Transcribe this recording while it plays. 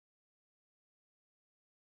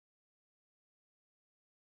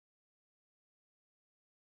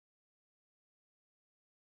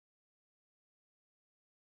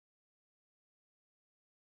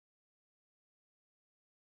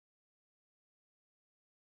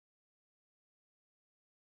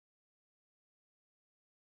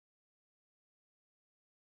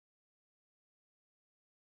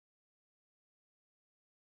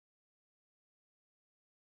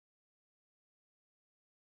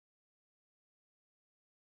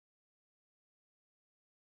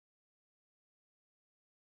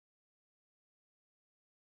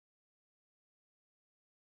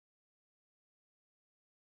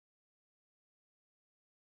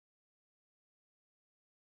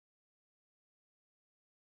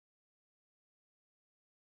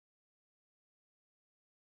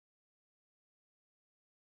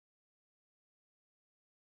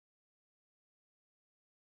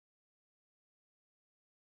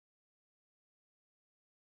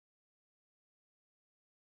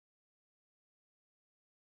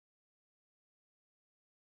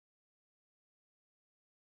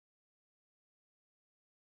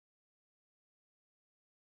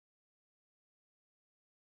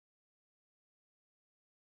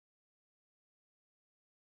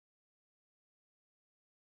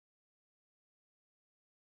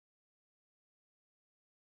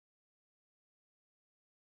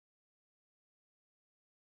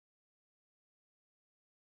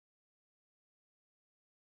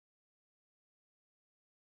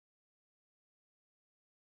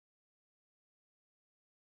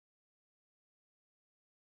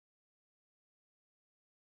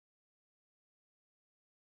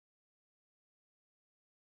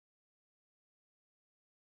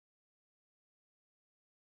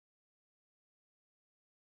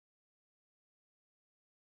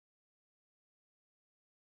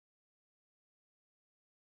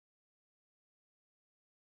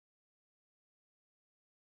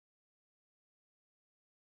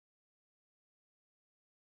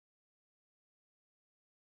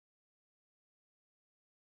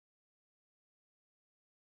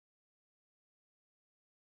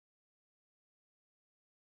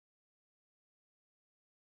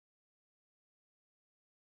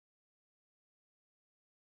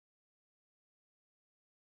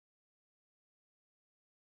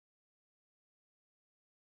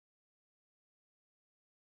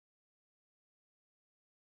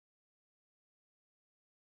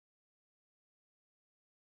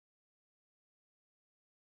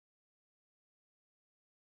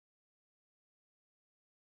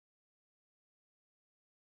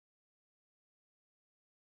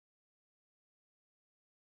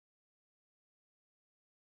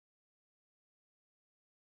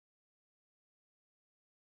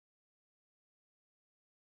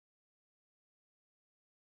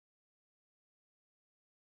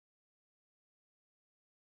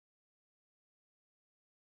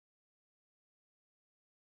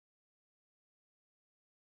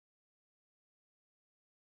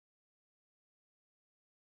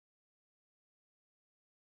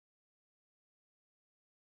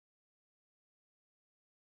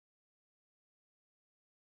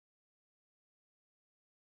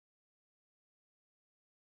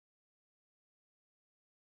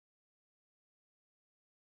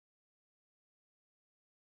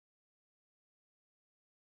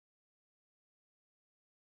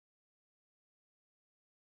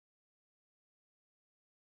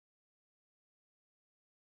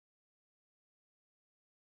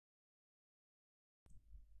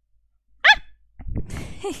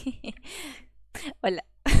Hola.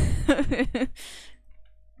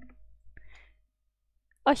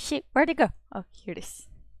 Oh shit, where'd it go? Oh, here it is.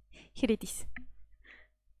 Here it is.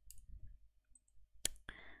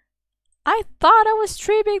 I thought I was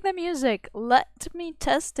streaming the music. Let me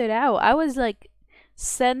test it out. I was like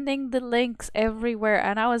sending the links everywhere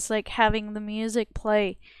and I was like having the music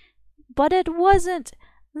play. But it wasn't.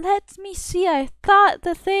 Let me see. I thought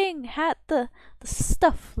the thing had the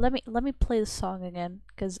stuff. Let me play the song again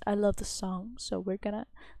because I love the song. So we're gonna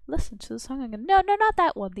listen to the song again. No, not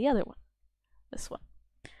that one. The other one. This one.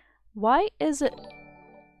 Why is it?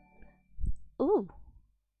 Ooh.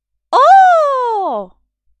 Oh!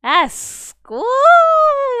 That's cool.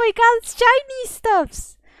 We got shiny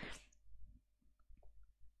stuffs.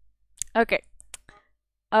 Okay.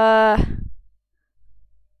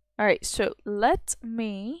 Alright, so let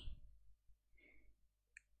me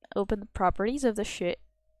open the properties of the shit,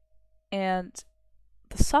 and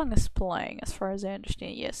the song is playing as far as I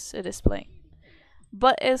understand. Yes, it is playing.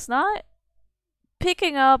 But it's not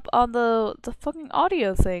picking up on the fucking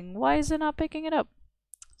audio thing. Why is it not picking it up?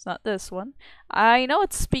 It's not this one. I know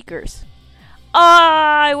it's speakers.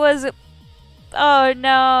 Oh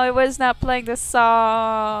no, it was not playing the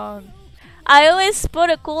song. I always put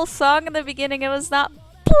a cool song in the beginning, it was not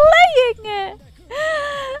playing it.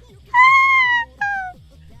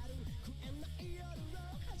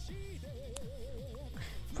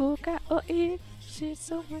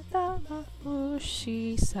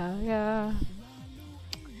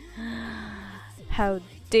 How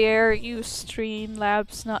dare you,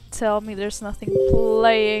 Streamlabs, not tell me there's nothing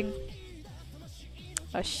playing.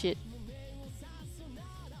 Oh shit.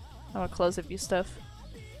 I'm gonna close a few stuff.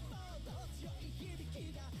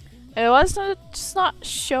 It was just not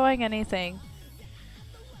showing anything.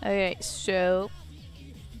 Okay, so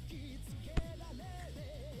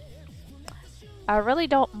I really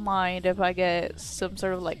don't mind if I get some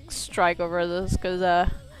sort of like strike over this, because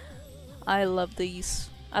I love these.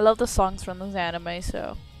 I love the songs from this anime,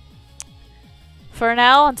 so for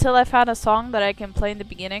now, until I found a song that I can play in the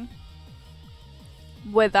beginning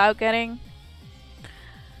without getting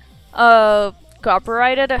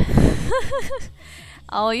copyrighted,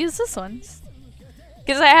 I'll use this one.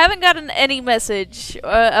 Because I haven't gotten any message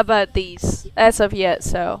about these as of yet,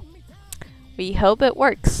 so we hope it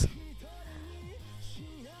works.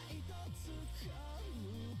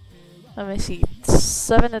 Let me see.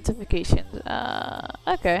 7 notifications.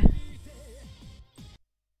 Okay.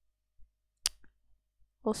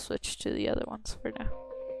 We'll switch to the other ones for now.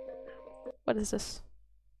 What is this?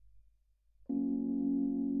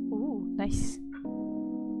 Ooh, nice.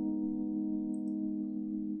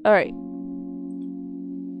 Alright.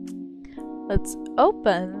 Let's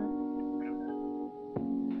open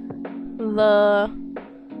the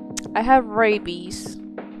IhaveRabies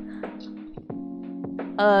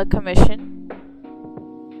commission.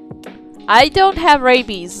 I don't have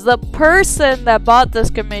rabies. The person that bought this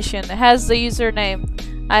commission has the username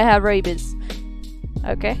IhaveRabies.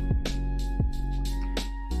 Okay.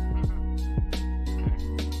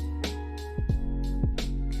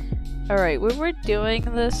 Alright, we were doing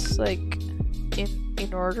this like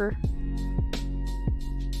in order.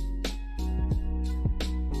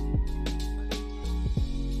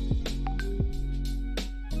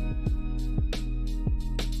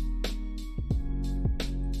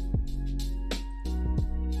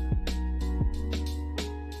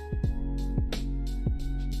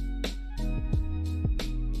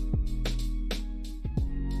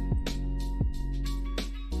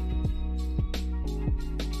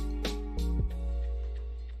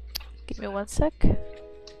 Give me 1 sec.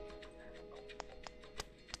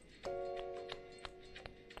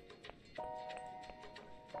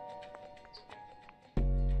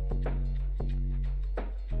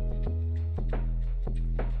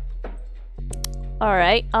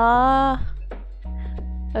 Alright,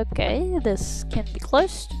 okay, this can be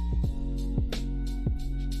closed.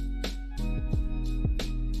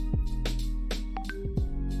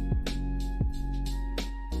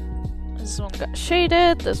 This one got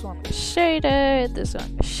shaded, this one got shaded, this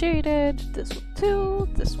one got shaded, this one too,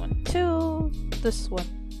 this one too, this one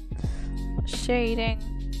shading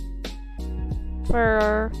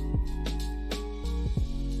for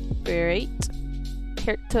great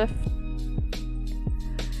character.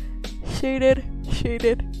 Shaded,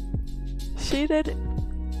 shaded, shaded,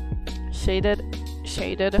 shaded,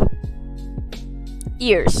 shaded.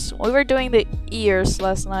 Ears. We were doing the ears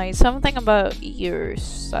last night. Something about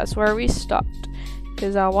ears. That's where we stopped.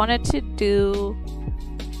 Because I wanted to do...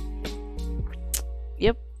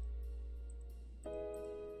 Yep.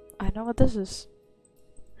 I know what this is.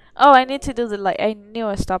 Oh, I need to do the light. I knew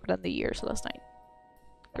I stopped on the years last night.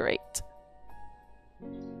 Great.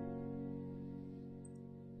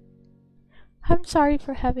 I'm sorry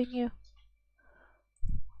for having you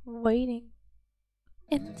waiting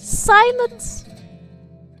in silence.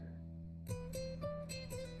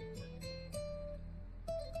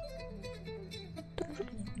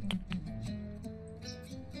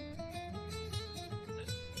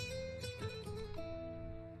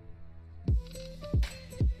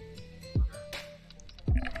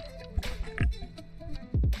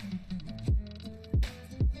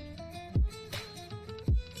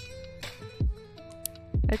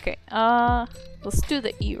 Okay, let's do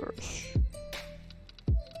the ears.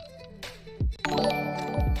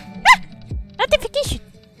 Ah! Notification!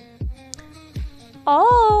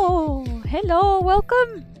 Oh, hello,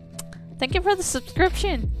 welcome! Thank you for the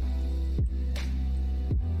subscription.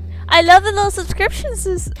 I love the little subscriptions,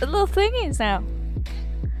 this little thingies now.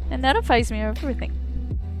 It notifies me of everything.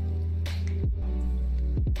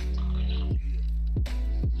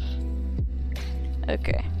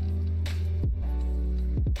 Okay.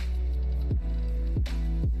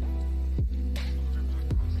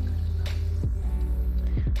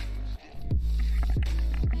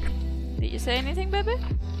 Did you say anything, baby?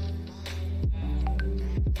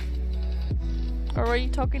 Or were you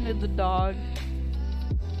talking to the dog?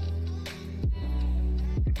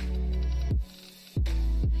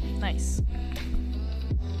 Nice.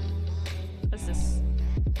 What's this?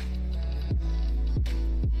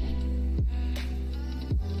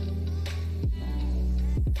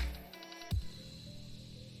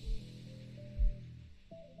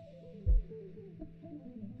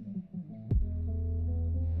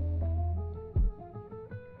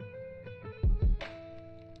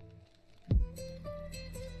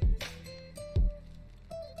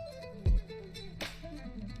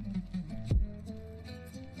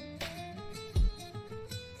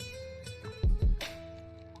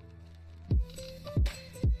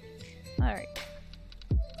 Alright.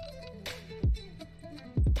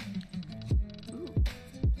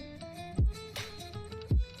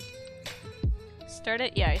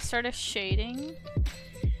 Started, yeah, I started shading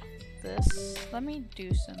this. Let me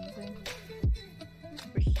do something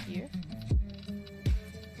over here.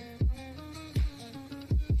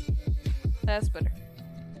 That's better.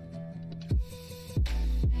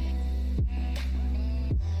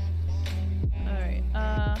 Alright,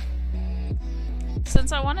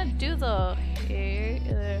 since I want to do the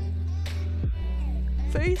hair,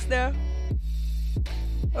 face now,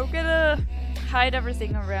 I'm gonna hide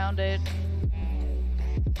everything around it.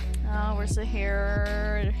 Where's the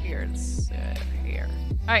hair? Here, it's here.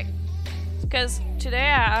 Alright, because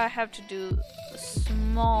today I have to do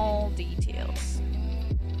small details.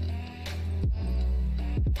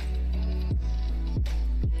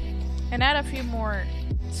 And add a few more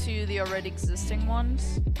to the already existing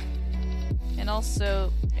ones. And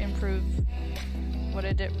also improve what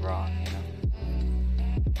I did wrong, you know?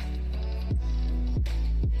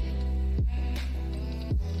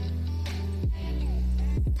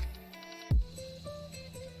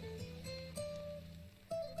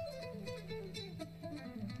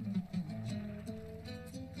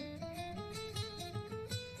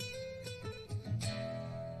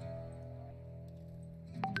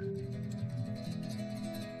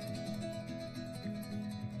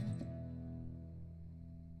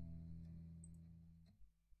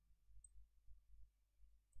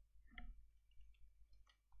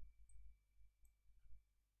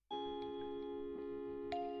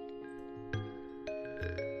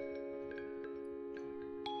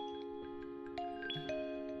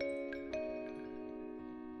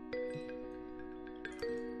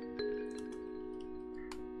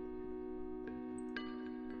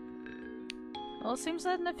 Well, it seems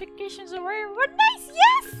that notifications are very nice,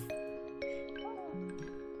 yes!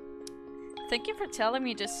 Thank you for telling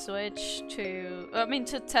me to switch to,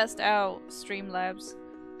 to test out Streamlabs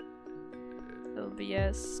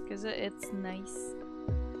OBS, because it's nice.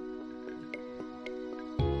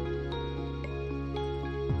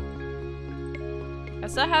 I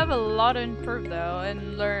still have a lot to improve though,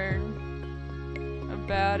 and learn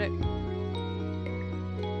about it.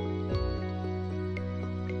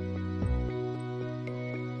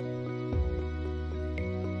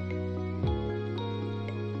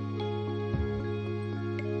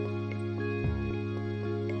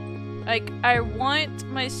 Like, I want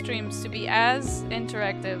my streams to be as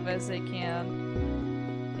interactive as they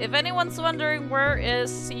can. If anyone's wondering where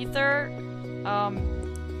is Caesar,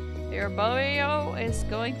 Irboio is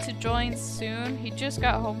going to join soon. He just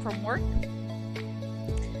got home from work.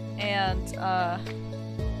 And,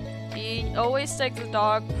 He always takes the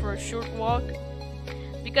dog for a short walk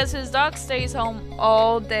because his dog stays home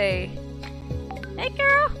all day. Hey,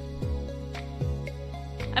 girl!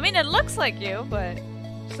 I mean, it looks like you, but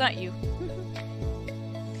it's not you.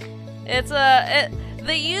 It's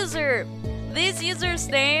the user. This user's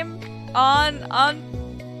name on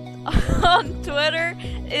Twitter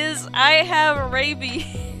is IhavetheRabies.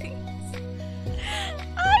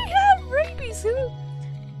 IhavetheRabies.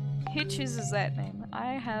 Who chooses that name?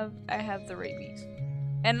 I have the rabies.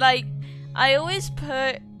 And like, I always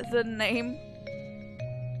put the name.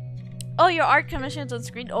 Oh, your art commission's on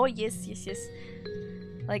screen. Oh yes.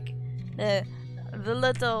 Like the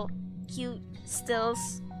little cute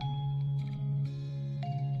stills.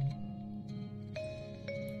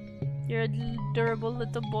 You're a durable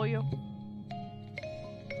little boyo.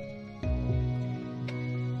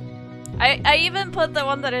 I even put the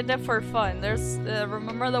one that I did for fun. There's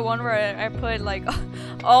remember the one where I put like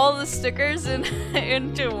all the stickers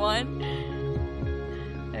into one.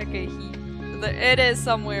 Okay, it is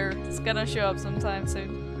somewhere. It's gonna show up sometime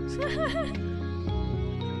soon.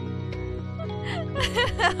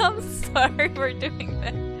 I'm sorry for doing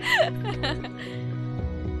that.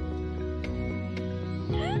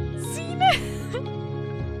 Cena.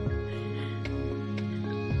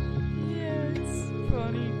 Yeah, it's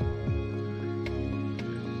funny.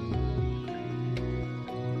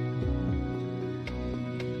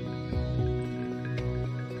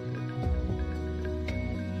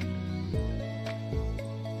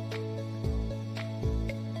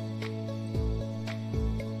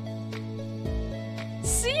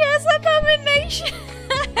 CS Abomination!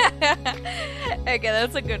 Okay,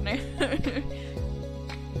 that's a good name.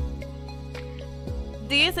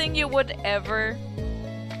 Do you think you would ever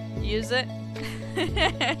use it?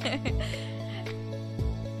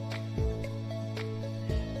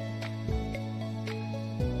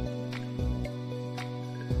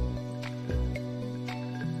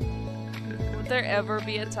 Would there ever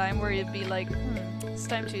be a time where you'd be like, it's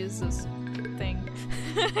time to use this thing?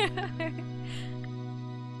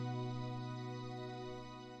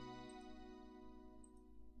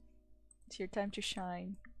 It's your time to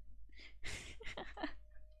shine.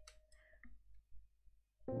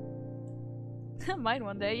 Mine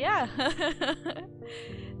one day, yeah.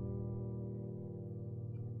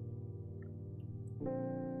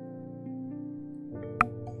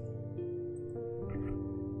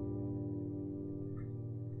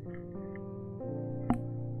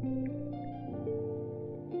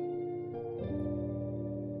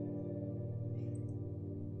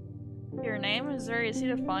 Your name is very easy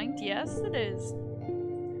to find? Yes, it is.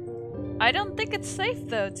 I don't think it's safe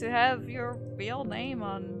though to have your real name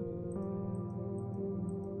on.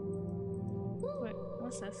 Wait,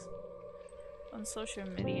 what's this? On social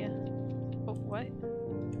media. Oh, what?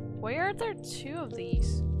 Why are there two of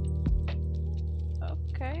these?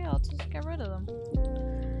 Okay, I'll just get rid of them.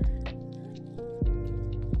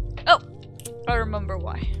 Oh! I remember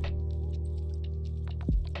why.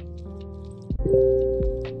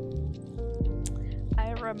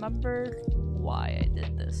 I remember why I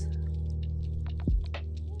did this.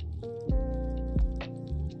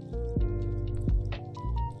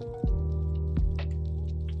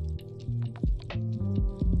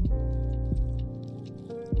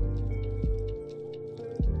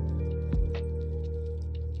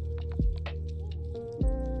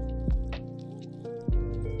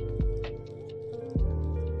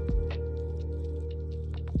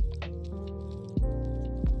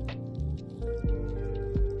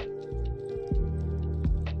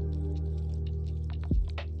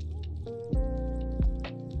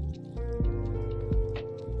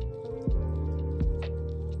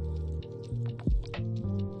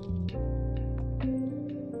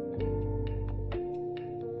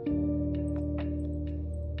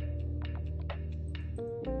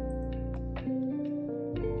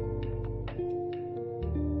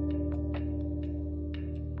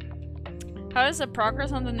 How is the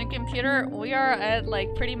progress on the new computer? We are at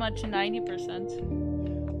like pretty much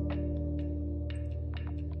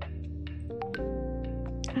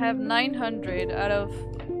 90%. I have 900 out of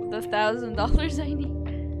the $1,000 I need.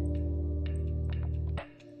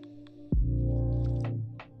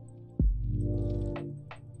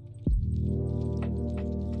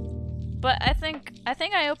 But I think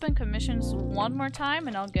I open commissions one more time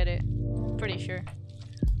and I'll get it. Pretty sure.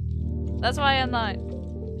 That's why I'm not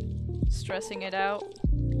stressing it out.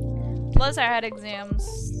 Plus I had exams.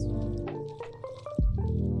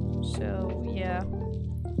 So yeah.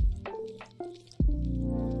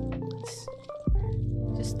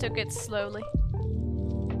 Just took it slowly.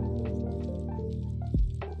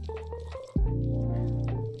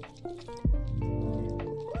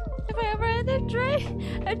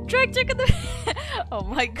 A drag chicken. Oh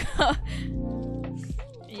my god.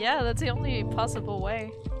 Yeah, that's the only possible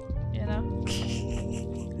way, you know?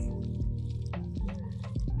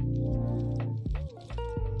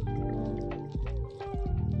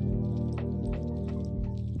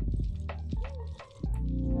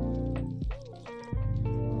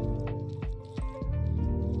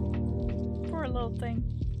 Poor little thing.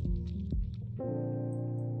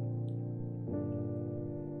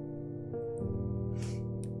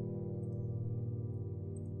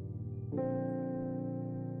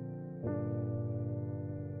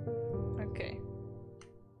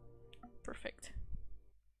 Perfect.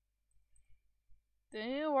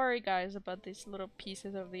 Don't worry guys about these little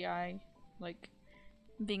pieces of the eye, like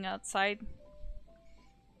being outside.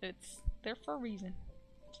 It's there for a reason.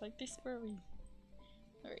 It's like this for a reason.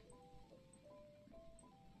 Alright.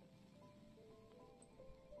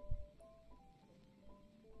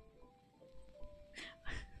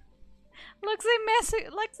 Looks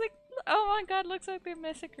like oh my god, looks like they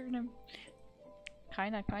massacred him.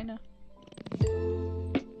 Kinda.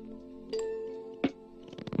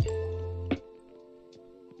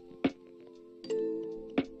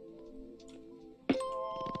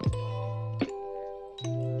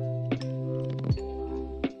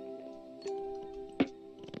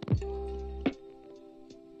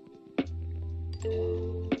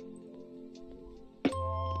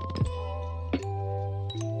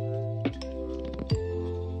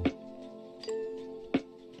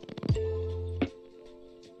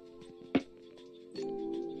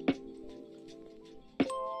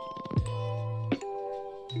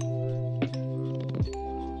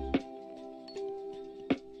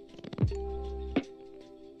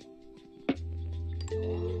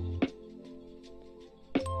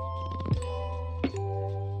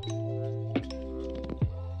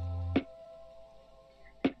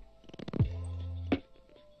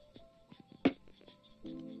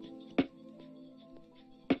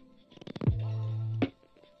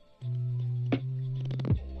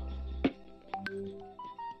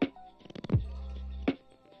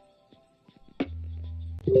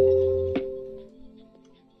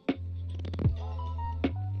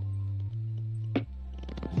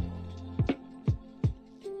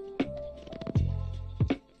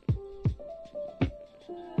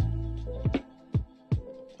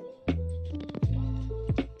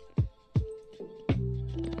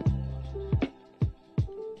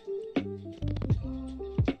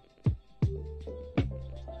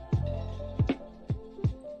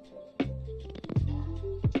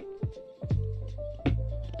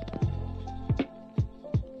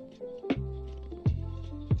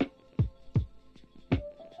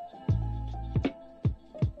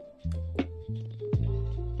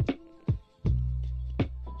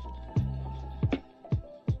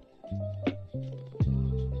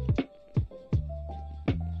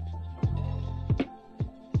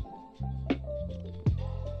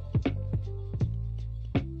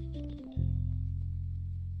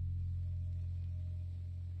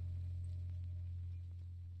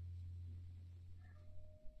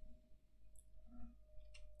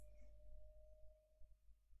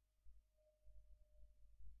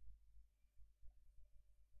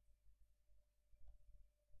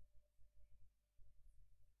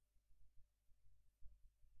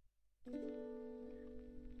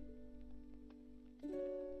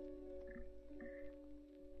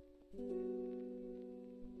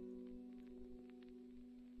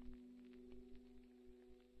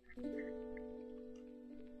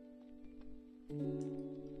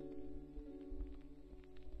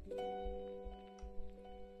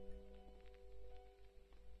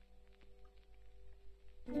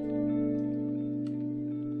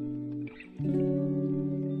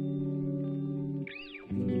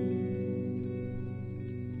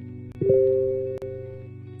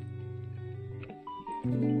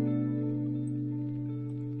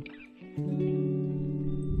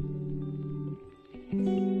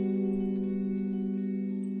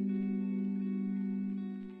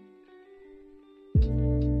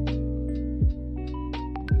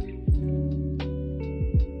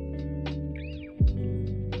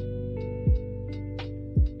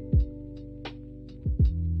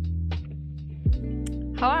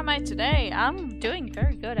 How am I today? I'm doing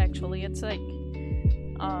very good actually. It's like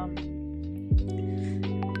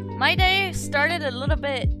my day started a little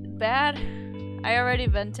bit bad. I already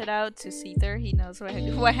vented out to Seether. He knows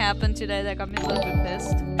what happened today. That got me a little bit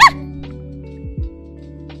pissed.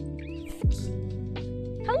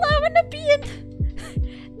 Hello, Anabian!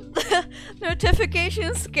 The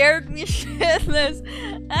notification scared me shitless.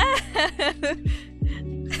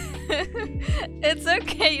 It's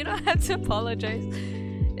okay, you don't have to apologize.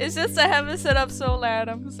 It's just I have it set up so loud,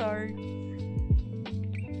 I'm sorry.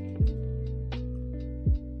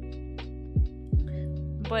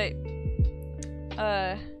 But,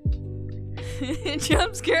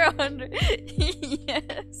 jump scare 100.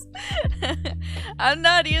 Yes. I'm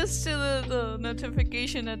not used to the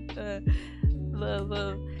notification at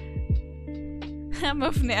I'm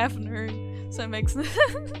a FNAF nerd, so it makes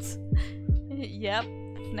sense. Yep,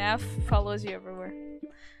 FNAF follows you everywhere.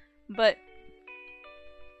 But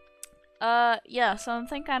yeah,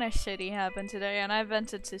 something kind of shitty happened today, and I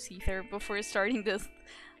vented to Seether before starting the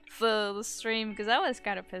stream because I was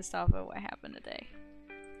kind of pissed off at what happened today.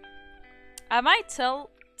 I might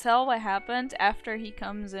tell what happened after he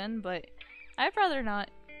comes in, but I'd rather not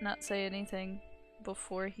say anything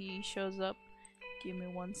before he shows up. Give me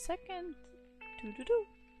 1 second. Doo-doo-doo.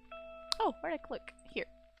 Oh, where'd I click? Here.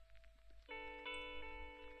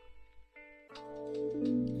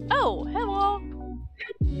 Oh, hello.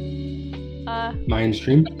 My in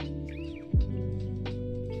stream?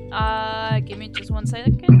 Give me just 1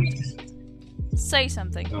 second. Say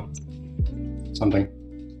something. Oh. Something.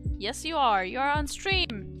 Yes, you are. You are on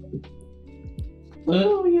stream.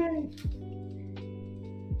 Oh, yay.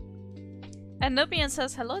 And Nubian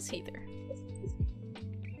says hello, Seether.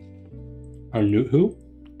 Who?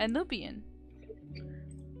 A Nubian.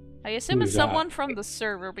 I assume it's someone from the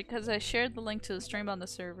server because I shared the link to the stream on the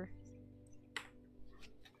server.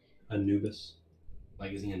 Anubis?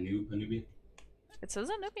 Like, is he a Nubian? It says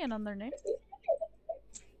a Nubian on their name.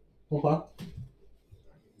 Okay.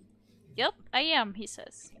 Yep, I am, he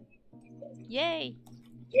says. Yay!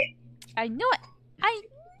 I knew it! I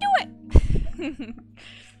knew it!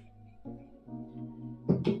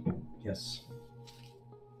 Yes.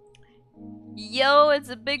 Yo, it's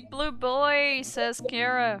a big blue boy, says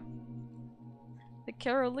Kara. The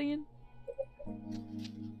Caroline?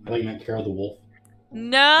 I thought you meant Carol the Wolf.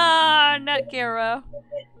 No, not Kara.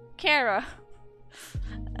 Kara.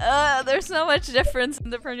 There's so much difference in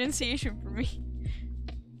the pronunciation for me.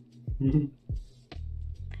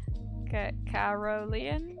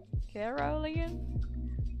 Caroline? Caroline?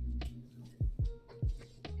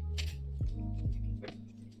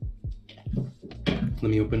 Let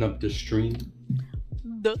me open up the stream.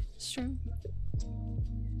 The stream.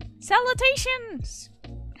 Salutations!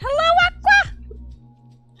 Hello, Aqua!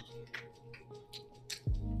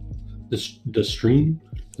 The stream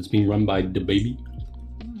is being run by the baby.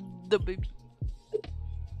 The baby.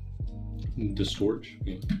 The storch.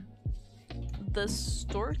 Yeah. The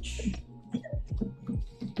storch?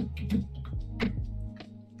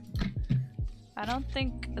 I don't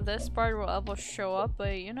think this part will ever show up,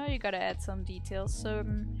 but you know you gotta add some details,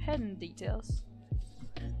 some hidden details.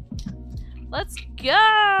 Let's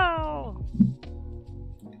go!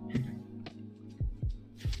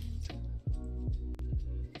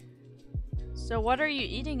 So what are you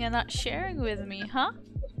eating and not sharing with me, huh?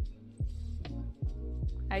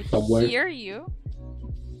 I Subway. hear you.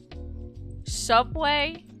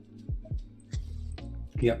 Subway?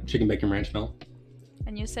 Yep, chicken bacon ranch melt.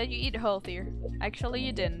 And you said you eat healthier. Actually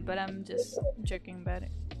you didn't, but I'm just joking about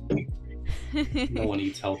it. No one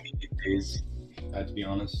eats healthy these days, I have to be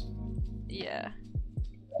honest. Yeah.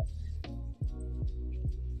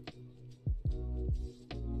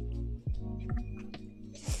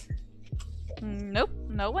 Nope,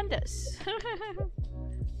 no one does.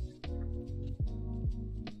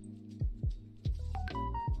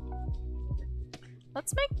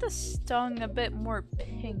 Let's make this tongue a bit more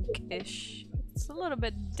pinkish. It's a little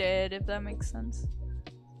bit dead, if that makes sense.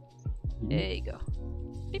 There you go.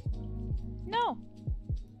 Beep. No!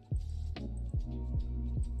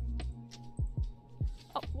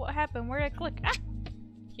 Oh, what happened? Where did I click? Ah!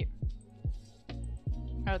 Here.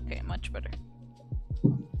 Okay, much better.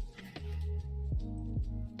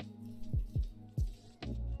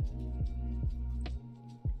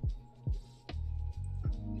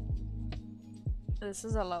 This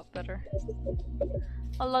is a lot better.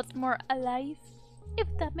 A lot more alive, if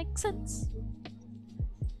that makes sense.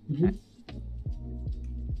 Mm-hmm.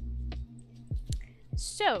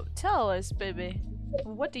 So, tell us, baby,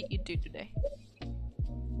 what did you do today?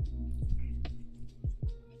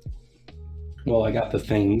 Well, I got the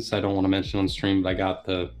things I don't want to mention on stream, but I got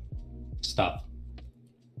the stuff.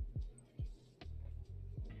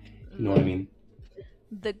 You know what I mean?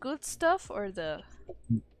 The good stuff or the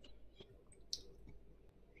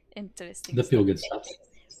interesting The stuff? feel good stuff.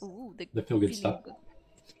 Ooh, The feel good stuff. good.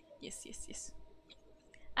 Yes, yes, yes.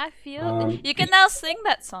 I feel you can now sing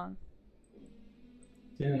that song.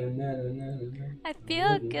 I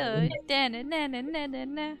feel good.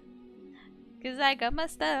 Da-na-na-na-na-na-na. Cause I got my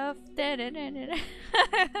stuff.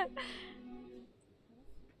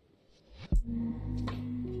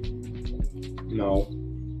 No.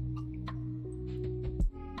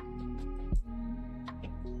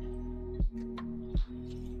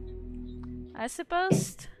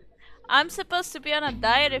 I'm supposed to be on a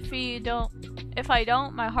diet if I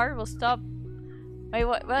don't, my heart will stop. Wait,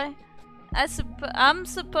 what? I'm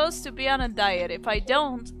supposed to be on a diet. If I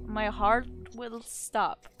don't, my heart will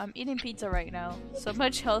stop. I'm eating pizza right now. So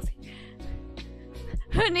much healthy.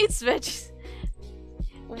 Who needs veggies?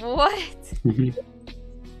 What?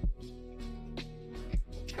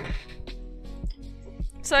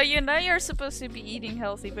 So you know you're supposed to be eating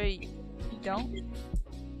healthy, but you don't?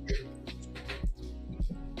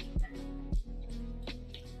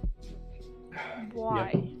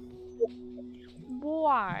 Why? Yep.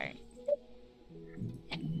 Why?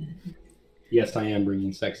 Yes, I am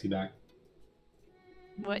bringing sexy back.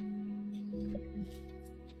 What?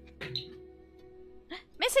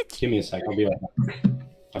 Message! Give me a sec. I'll be right back.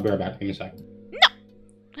 I'll be right back. Give me a sec.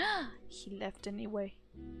 No! He left anyway.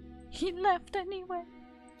 He left anyway.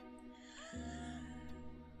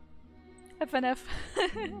 FNF.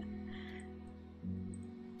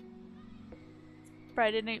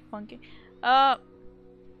 Friday Night Funky.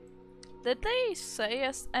 Did they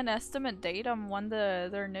say an estimate date on when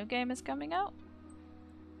their new game is coming out?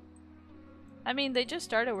 I mean, they just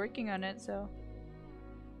started working on it, so...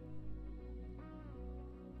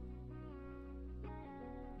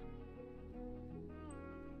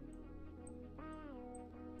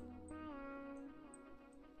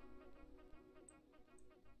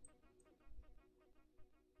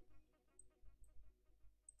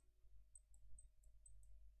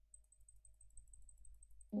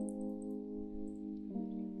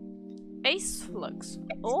 Ace Flux.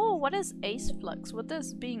 Oh, what is Ace Flux? What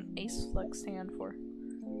does being Ace Flux stand for?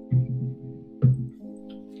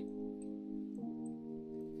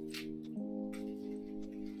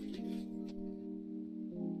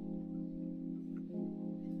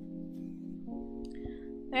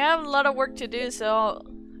 They have a lot of work to do, so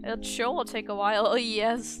it sure will take a while. Oh,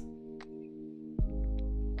 yes.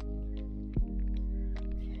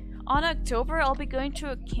 On October, I'll be going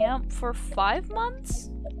to a camp for 5 months?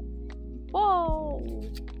 Whoa!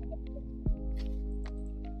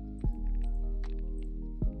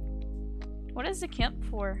 What is the camp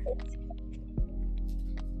for?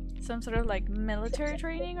 Some sort of like military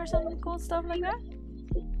training or something cool stuff like that?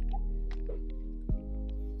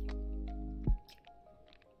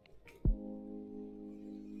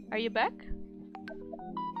 Are you back?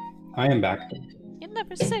 I am back. You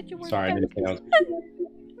never said you were Sorry, back. I didn't think I was.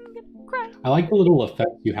 I'm gonna cry. I like the little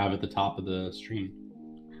effect you have at the top of the stream.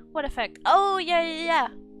 What effect? Oh, yeah.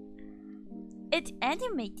 It's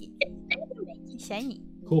animated. Shiny.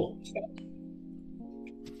 Cool.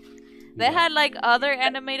 They had like other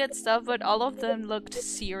animated stuff, but all of them looked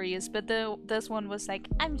serious. But this one was like,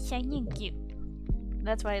 I'm shiny and cute.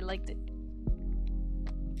 That's why I liked it.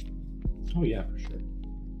 Oh yeah, for sure.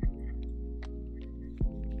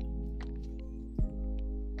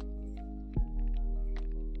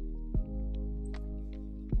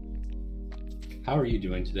 How are you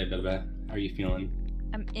doing today, Bebe? How are you feeling?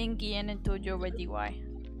 I'm Inky and I told you already why.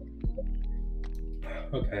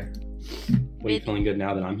 Okay. What, are you feeling good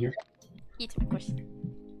now that I'm here? Eat, of course.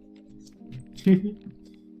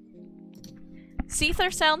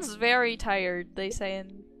 Seether sounds very tired, they say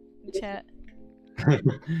in chat.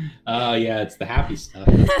 Oh yeah, it's the happy stuff.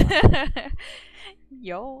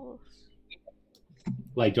 Yo.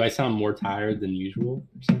 Like, do I sound more tired than usual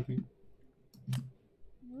or something?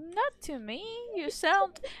 Not to me. You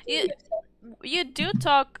sound... You do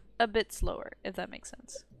talk a bit slower, if that makes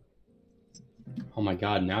sense. Oh my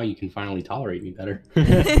god, now you can finally tolerate me better.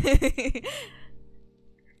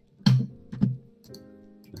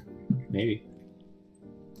 Maybe.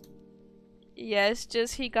 Yeah, it's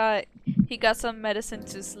just he got some medicine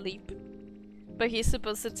to sleep. But he's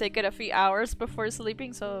supposed to take it a few hours before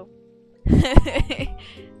sleeping, so...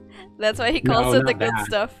 That's why he calls it the good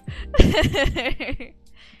stuff.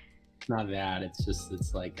 Not that,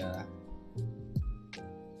 it's like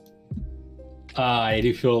I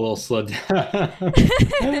do feel a little slowed down.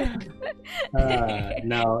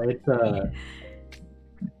 No, it's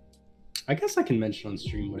I guess I can mention on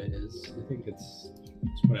stream what it is. I think it's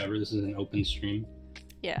whatever. This is an open stream.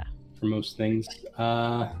 Yeah. For most things.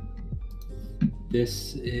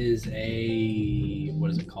 This is a,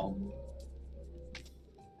 what is it called?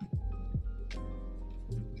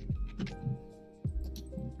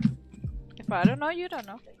 If I don't know, you don't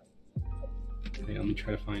know. Okay, let me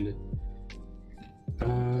try to find it.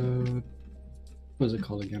 What was it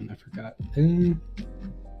called again? I forgot.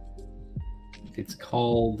 It's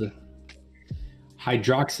called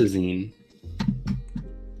hydroxyzine.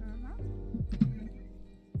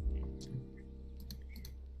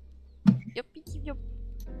 Yep.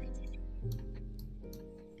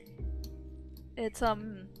 It's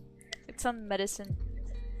some medicine.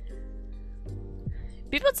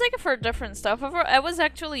 People take it for different stuff. I was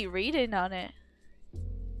actually reading on it.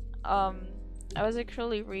 I was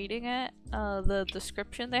actually reading it, the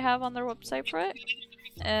description they have on their website for it,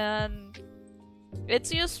 and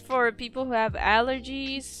it's used for people who have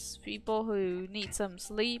allergies, people who need some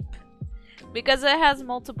sleep, because it has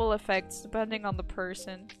multiple effects depending on the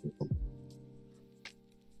person.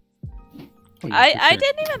 Oh, yeah, I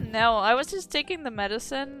didn't even know. I was just taking the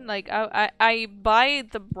medicine. Like I buy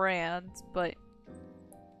the brand, but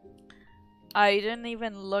I didn't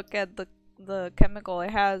even look at the chemical it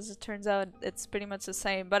has. It turns out it's pretty much the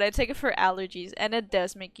same, but I take it for allergies, and it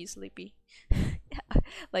does make you sleepy.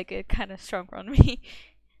 Like, it kind of strong on me.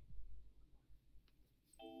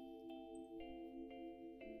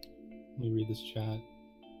 Let me read this chat.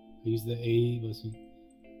 I use the A. Listen.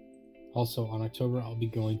 Also, on October, I'll be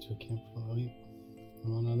going to a camp.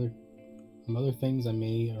 Among other things, I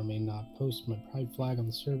may or may not post my pride flag on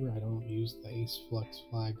the server. I don't use the Ace Flux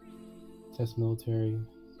flag. Test military,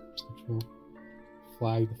 sexual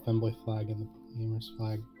flag, the femboy flag, and the polyamorous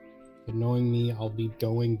flag. But knowing me, I'll be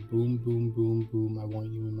going boom, boom, boom, boom. I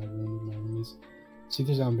want you in my room with my roomies.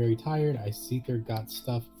 Seekers, I'm very tired. I Seeker got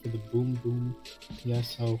stuff for the boom, boom. Yeah,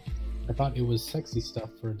 so I thought it was sexy stuff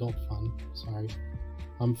for adult fun. Sorry.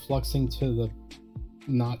 I'm fluxing to the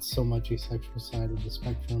not so much asexual side of the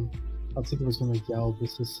spectrum. I thought Seeker was gonna yell,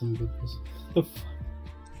 "This is some good." The fuck?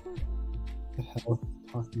 The hell am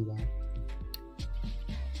I talking about?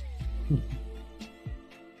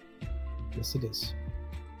 Yes, it is.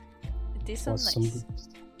 It is so nice.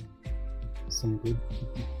 Some good.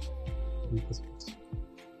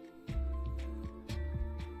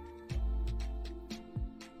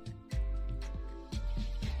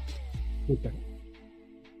 Twitter.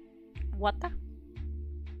 What?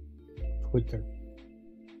 Twitter.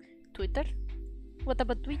 Twitter? What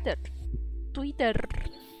about Twitter? Twitter.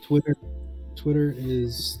 Twitter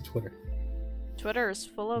is Twitter. Twitter is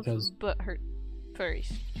full of butthurt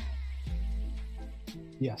furries.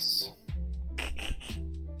 Yes.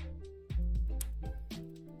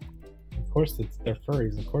 Of course, they're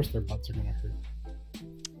furries. Of course, their butts are gonna hurt.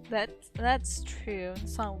 That's true in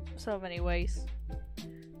so many ways.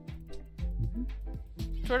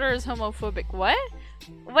 Twitter is homophobic. What?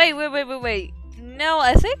 Wait. No,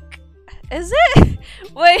 I think... Is it?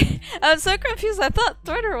 Wait, I'm so confused. I thought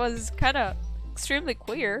Twitter was kind of extremely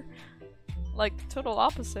queer. Like, total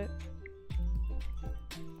opposite.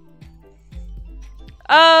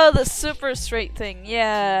 Oh, the super straight thing.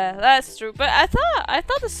 Yeah, that's true. But I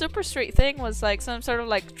thought the super straight thing was like some sort of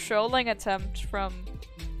like trolling attempt from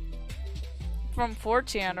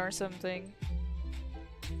 4chan or something.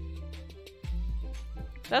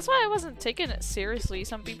 That's why I wasn't taking it seriously.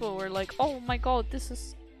 Some people were like, "Oh my god, this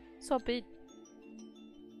is so big."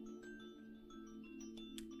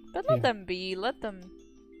 But let them be. Let them.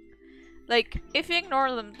 Like, if you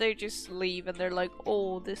ignore them, they just leave and they're like,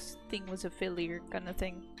 "Oh, this thing was a failure," kind of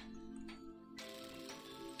thing.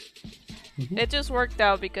 It just worked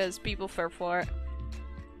out because people fell for it.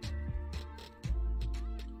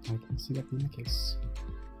 I can see that being the case.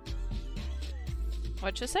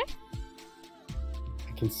 What'd you say?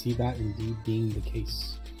 I can see that indeed being the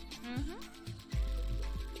case.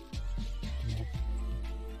 Yeah.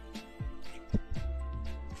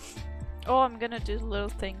 Oh, I'm gonna do a little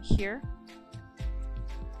thing here.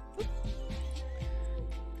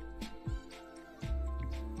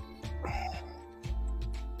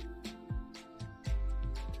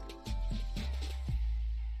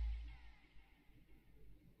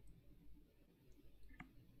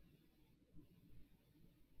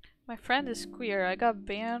 My friend is queer. I got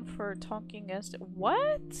banned for talking against it.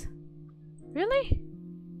 What? Really?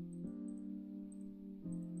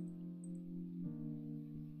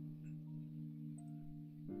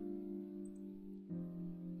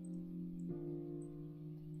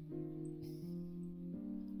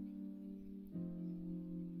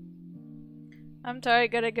 I'm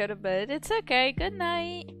tired, gotta go to bed. It's okay. Good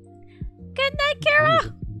night. Good night,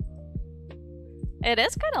 Kara! It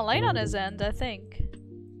is kind of late on his end, I think.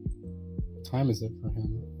 What time is it for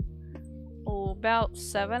him? Oh, about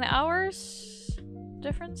 7 hours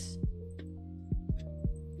difference.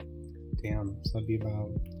 Damn, so that'd be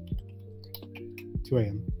about 2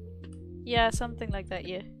 a.m. Yeah, something like that,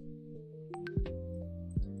 yeah.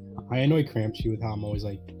 I know he cramps you with how I'm always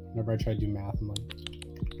like, whenever I try to do math, I'm like,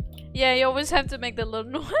 Yeah, you always have to make the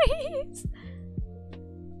little noise.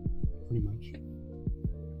 Pretty much.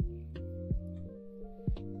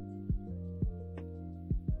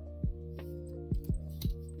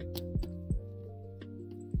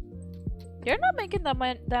 You're not making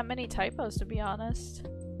that many typos, to be honest.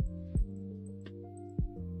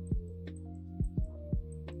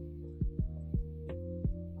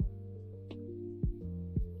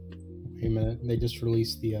 Wait a minute, they just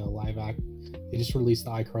released the They just released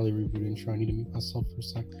the iCarly reboot intro. I need to mute myself for a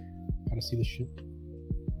sec. Gotta see the shit.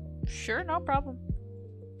 Sure, no problem.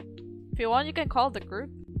 If you want, you can call the group.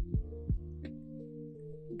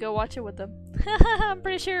 Go watch it with them. I'm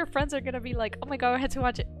pretty sure your friends are gonna be like, oh my god, I had to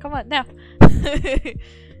watch it. Come on, now.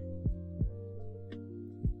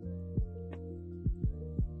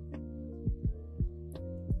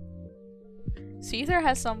 Caesar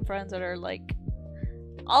has some friends that are like,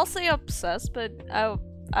 I'll say obsessed, but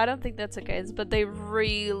I don't think that's the case. But they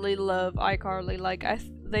really love iCarly. Like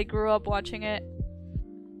they grew up watching it,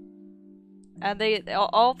 and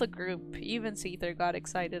all the group, even Caesar, got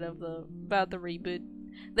excited about the reboot.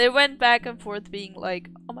 They went back and forth being like,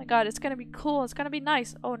 oh my god, it's gonna be cool, it's gonna be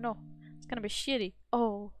nice. Oh no, it's gonna be shitty.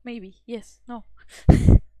 Oh, maybe, yes, no.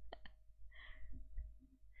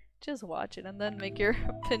 Just watch it and then make your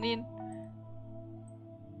opinion.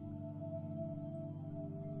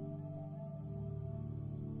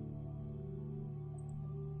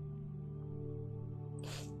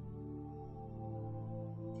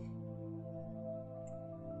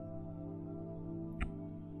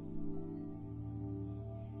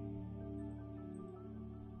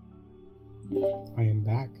 I am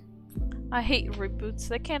back. I hate reboots.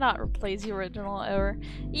 They cannot replace the original ever.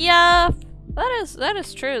 Yeah, that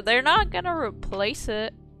is true. They're not gonna replace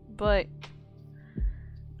it, but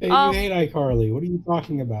Hey, you hate iCarly. What are you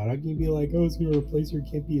talking about? How can you be like, oh, it's gonna replace her? It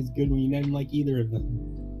can't be as good when you didn't like either of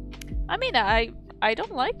them. I mean, I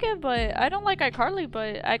don't like it, but I don't like iCarly,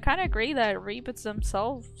 but I kind of agree that reboots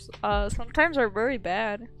themselves sometimes are very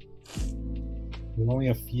bad. There's only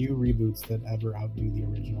a few reboots that ever outdo the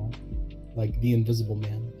original. Like The Invisible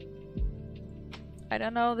Man. I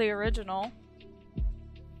don't know the original.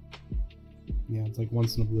 Yeah, it's like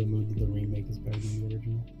once in a blue moon that the remake is better than the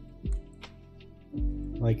original.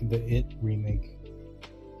 Like the It remake.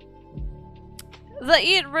 The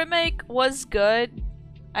It remake was good.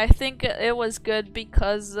 I think it was good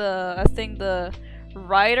because I think the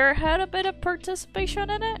writer had a bit of participation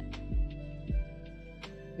in it.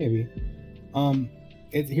 Maybe.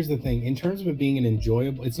 Here's the thing. In terms of it being an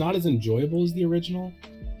enjoyable, it's not as enjoyable as the original,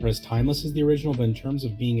 or as timeless as the original, but in terms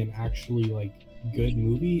of being an actually like good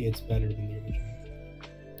movie, it's better than the original.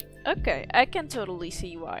 Okay, I can totally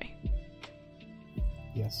see why.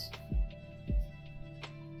 Yes.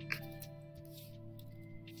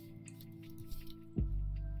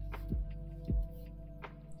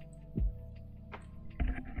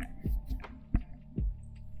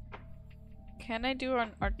 Can I do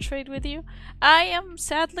an art trade with you? I am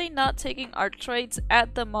sadly not taking art trades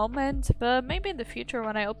at the moment, but maybe in the future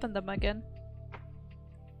when I open them again.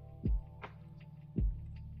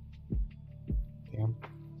 Damn.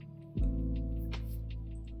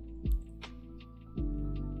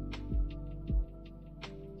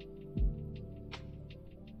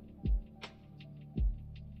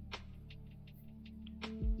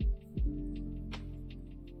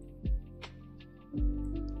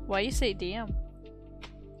 Why you say DM?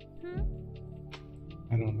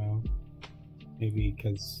 I don't know. Maybe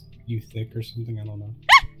because you thick or something, I don't know.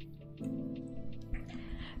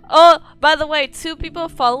 Oh, by the way, 2 people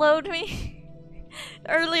followed me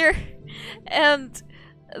earlier, and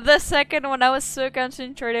the second one I was so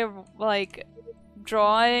concentrated like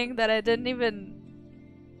drawing that I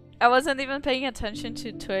wasn't even paying attention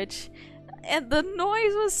to Twitch, and the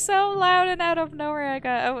noise was so loud and out of nowhere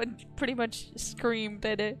I would pretty much screamed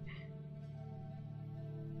at it.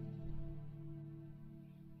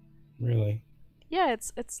 Really? Yeah,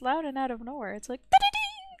 it's loud and out of nowhere. It's like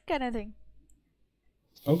kind of thing.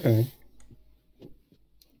 Okay.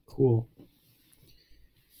 Cool.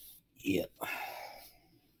 Yeah.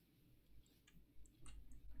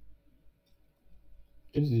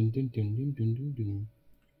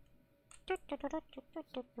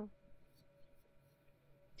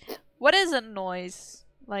 What is a noise?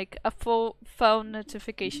 Like a full phone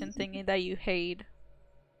notification thingy that you hate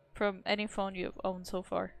from any phone you've owned so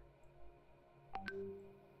far?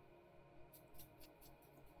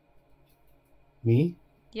 Me?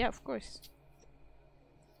 Yeah, of course.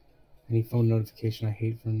 Any phone notification I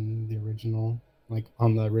hate from the original. Like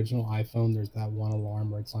on the original iPhone, there's that one alarm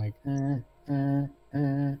where it's like.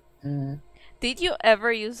 Did you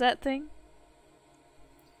ever use that thing?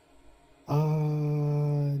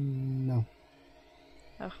 No.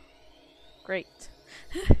 Oh, great.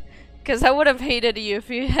 Because I would have hated you if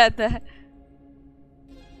you had that.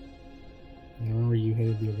 I remember you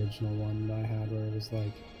hated the original one that I had where it was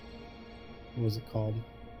like, what was it called?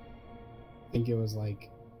 I think it was like,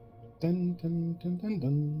 dun dun dun dun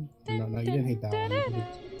dun. No, you didn't hate that one.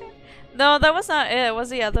 No, that was not it. It was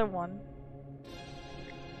the other one.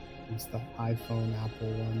 It's the iPhone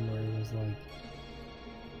Apple one where it was like,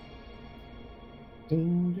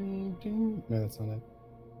 dun dun dun. No, that's not it.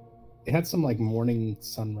 It had some like morning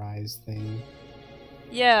sunrise thing.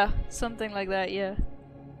 Yeah, something like that, yeah.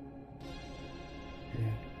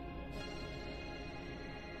 Yeah.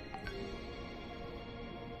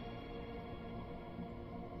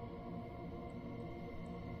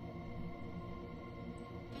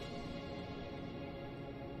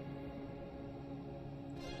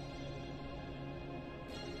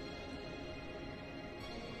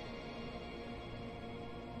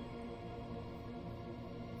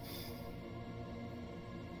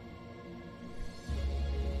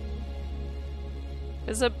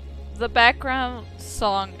 Is it the background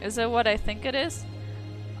song? Is it what I think it is?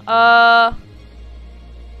 I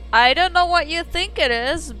don't know what you think it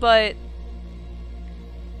is, but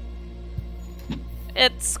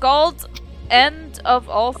it's called End of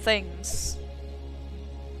All Things.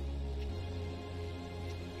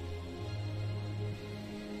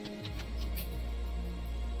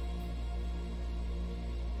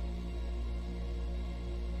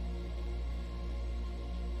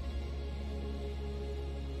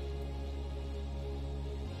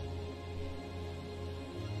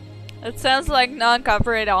 It sounds like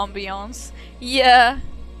non-copyright ambiance. Yeah.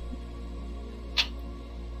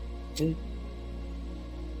 I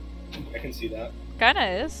can see that.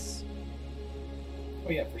 Kinda is. Oh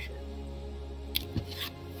yeah, for sure.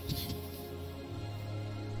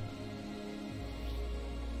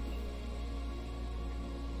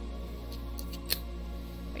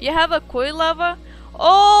 You have a Koi lava?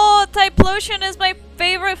 Oh, Typlosion is my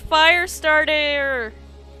favorite fire starter!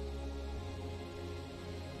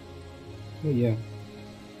 Oh yeah.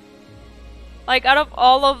 Like, out of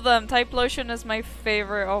all of them, Typlosion is my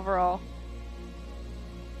favorite overall.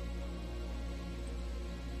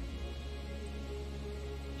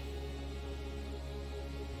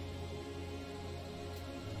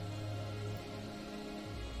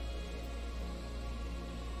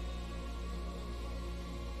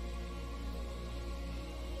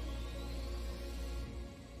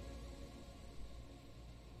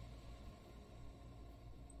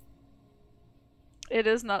 It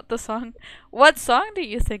is not the song. What song do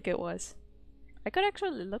you think it was? I could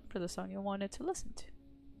actually look for the song you wanted to listen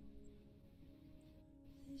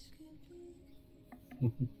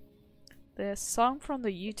to. The song from the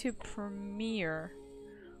YouTube premiere.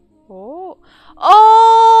 Oh.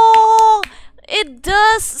 Oh! It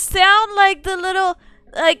does sound like the little,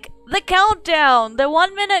 like, the countdown. The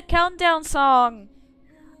 1 minute countdown song.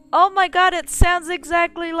 Oh my god, it sounds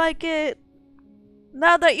exactly like it.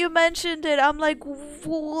 Now that you mentioned it, I'm like,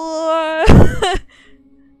 what?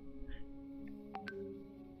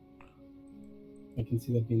 I can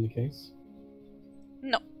see that being the case.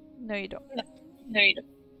 No. No, you don't. No, you don't.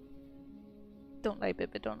 Don't lie,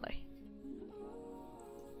 baby, don't lie.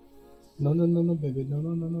 No, baby. No, baby, don't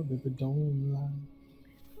lie.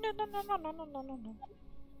 No.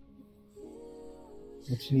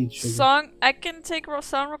 What you need, sugar? Song, I can take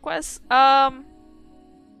song requests.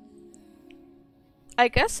 I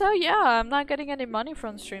guess so, yeah. I'm not getting any money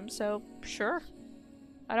from stream, so sure.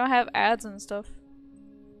 I don't have ads and stuff.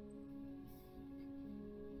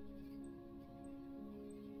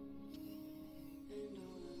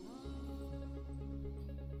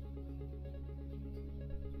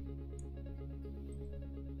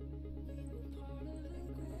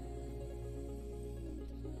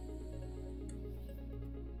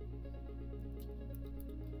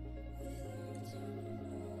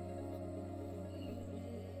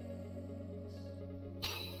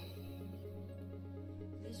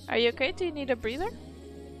 Are you okay? Do you need a breather?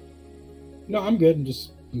 No, I'm good. I'm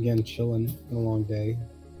just, again, chilling. It's been a long day.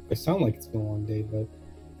 I sound like it's been a long day, but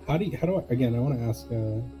how do I, again, I want to ask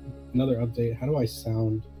another update. How do I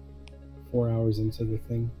sound 4 hours into the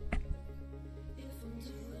thing?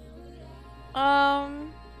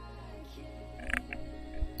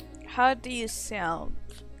 How do you sound?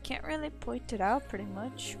 Can't really point it out pretty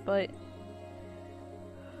much, but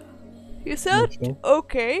you sound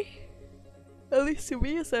okay. At least to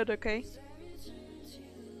me, you sound okay.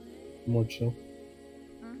 More chill.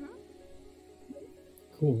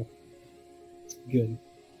 Cool. Good.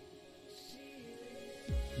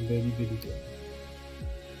 Very, very good.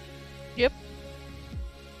 Yep.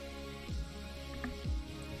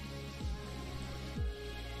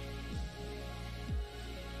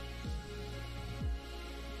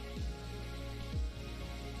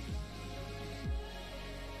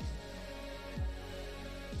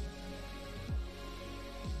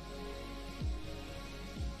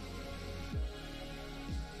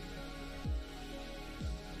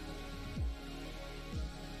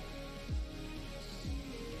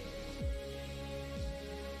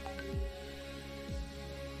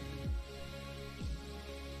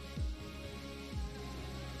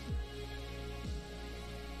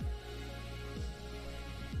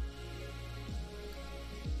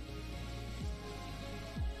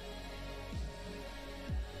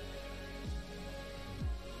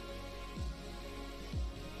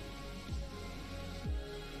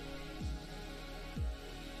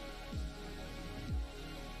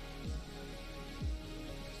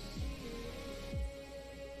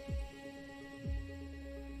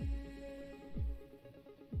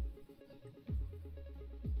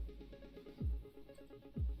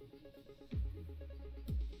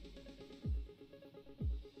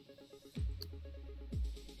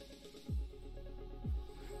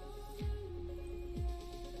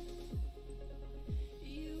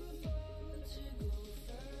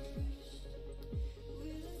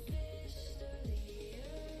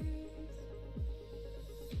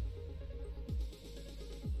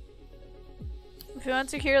 If you want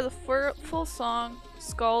to hear the full song,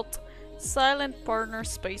 it's called Silent Partner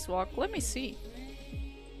Spacewalk. Let me see.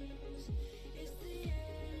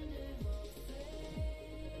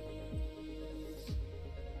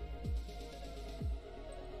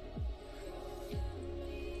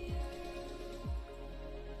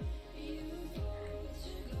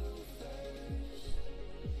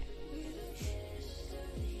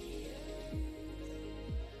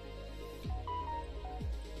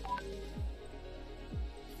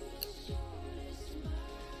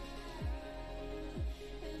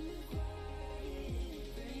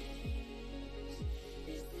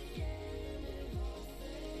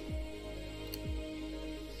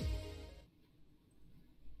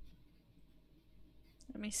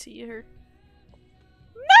 Let me see here.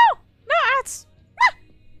 No! No ads! Ah!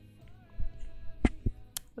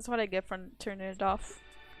 That's what I get from turning it off.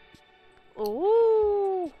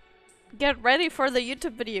 Ooh! Get ready for the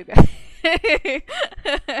YouTube video, guys.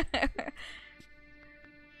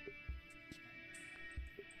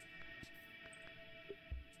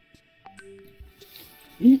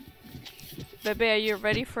 Baby, are you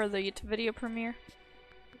ready for the YouTube video premiere?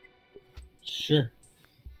 Sure.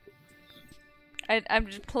 I'm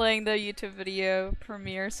just playing the YouTube video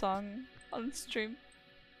premiere song on stream.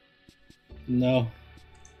 No.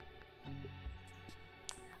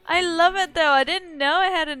 I love it though. I didn't know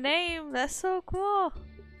it had a name. That's so cool.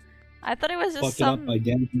 I thought it was just Fuck it up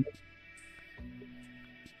again.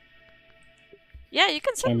 Yeah, you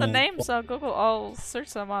can set the names on Google. I'll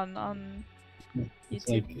search them on It's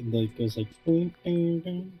YouTube. like goes like boom, boom,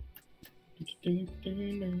 boom.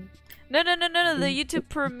 No, the YouTube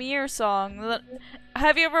premiere song.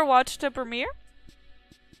 Have you ever watched a premiere?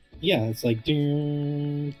 Yeah, it's like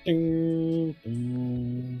ding, ding,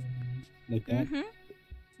 ding, like that.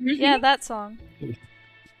 Yeah, that song.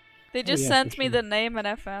 They just yeah, sent for me sure. the name and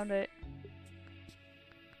I found it.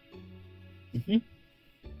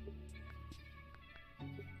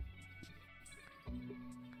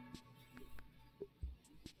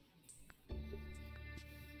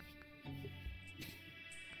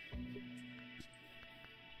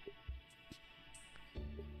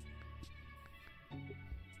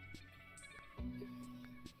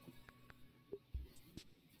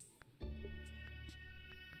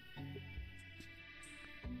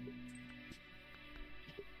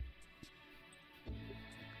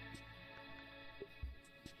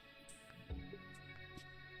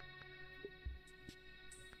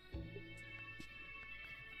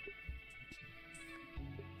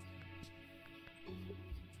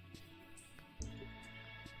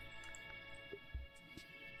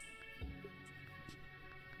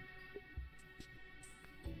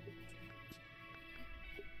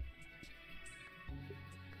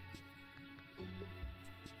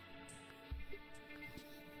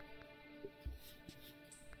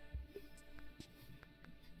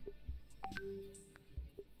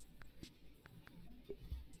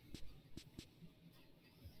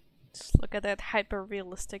 Just look at that hyper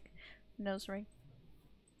realistic nose ring.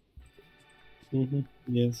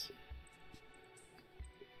 Yes.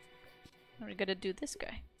 I'm gonna do this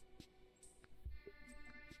guy.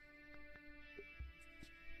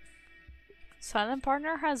 Silent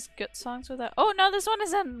Partner has good songs with that. Oh no, this one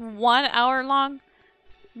isn't 1 hour long.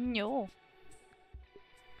 No.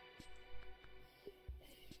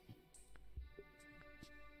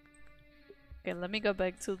 Okay, let me go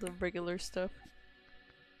back to the regular stuff.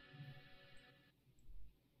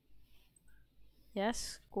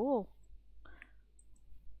 Yes, cool.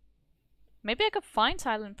 Maybe I could find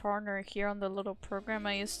Silent Partner here on the little program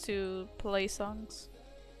I used to play songs.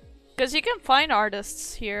 Because you can find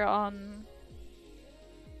artists here on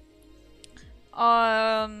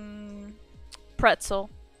Pretzel.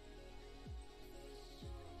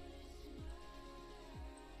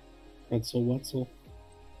 Pretzel Wetzel.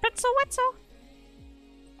 Pretzel Wetzel!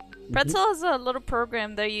 Pretzel is a little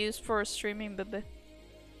program they use for streaming, baby.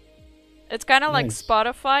 It's kind of like Nice.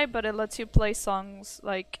 Spotify, but it lets you play songs.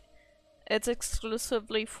 Like, it's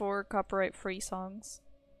exclusively for copyright-free songs.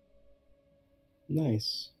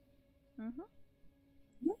 Nice. Mm-hmm.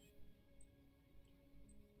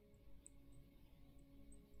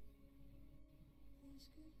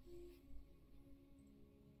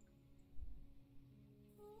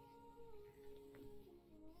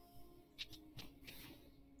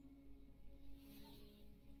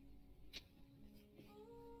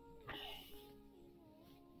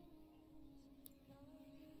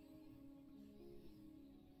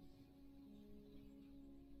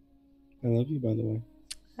 I love you, by the way.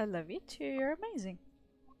 I love you too. You're amazing.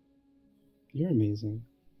 You're amazing.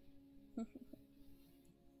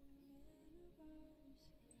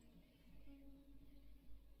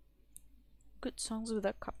 Good songs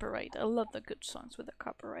without copyright. I love the good songs without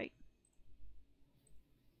copyright.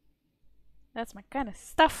 That's my kind of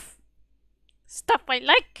stuff. Stuff I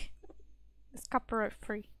like. It's copyright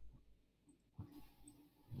free.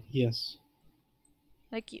 Yes.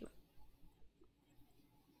 Like you.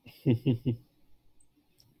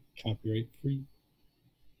 Copyright free.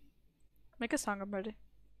 Make a song about it.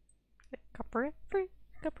 Like, copyright free.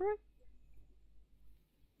 Copyright.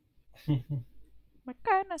 My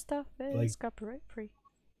kind of stuff is Like- copyright free.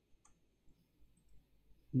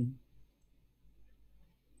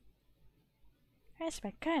 That's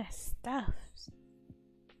my kind of stuff.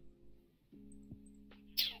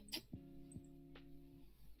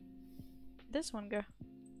 This one go.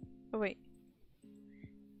 Oh wait.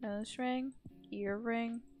 Nose ring,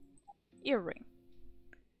 earring, earring.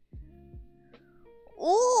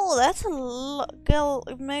 Oh, that's a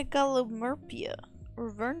megalomurpia.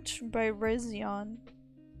 Revenge by Rezion.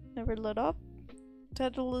 Never lit up.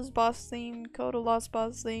 Daedalus boss theme, Kodalos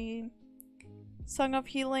boss theme. Song of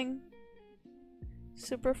Healing.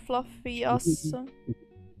 Super fluffy, awesome.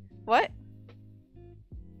 What?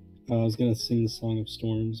 I was gonna sing the Song of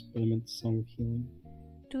Storms, but I meant the Song of Healing.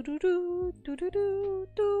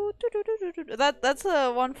 That's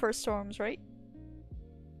the one for storms, right?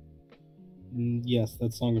 Yes,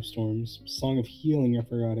 that's Song of Storms. Song of Healing, I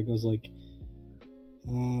forgot. It goes like,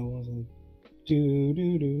 what was it? Do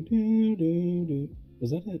do do do do do.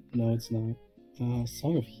 Was that it? No, it's not.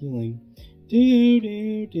 Song of Healing. Do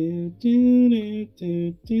do do do do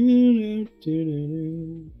do do do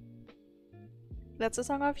do. That's a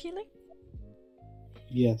Song of Healing?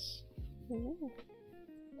 Yes. Ooh.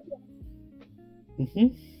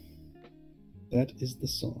 That is the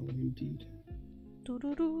song, indeed.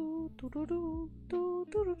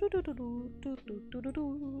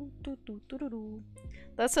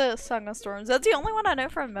 That's a Song of Storms. That's the only one I know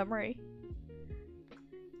from memory.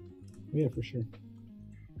 Yeah, for sure.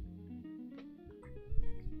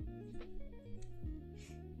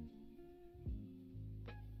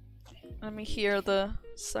 Let me hear the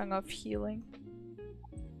Song of Healing.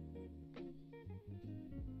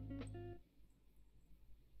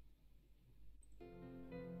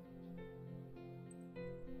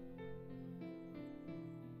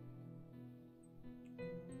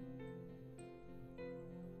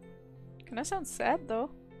 Kinda sounds sad though.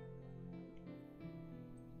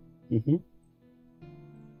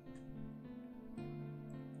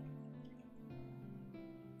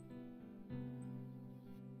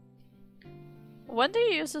 When do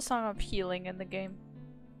you use the Song of Healing in the game?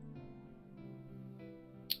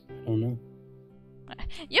 I don't know.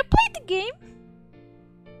 You played the game?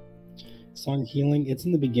 Song of Healing, it's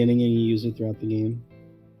in the beginning and you use it throughout the game.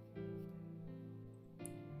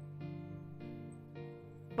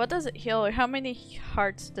 What does it heal? How many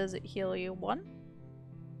hearts does it heal you? 1?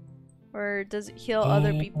 Or does it heal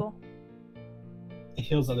other people? It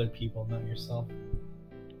heals other people, not yourself.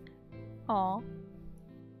 Aw.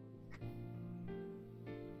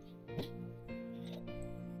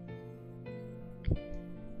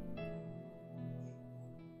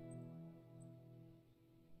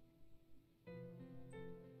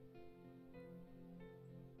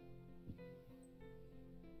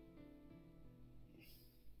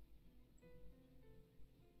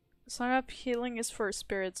 Song of Healing is for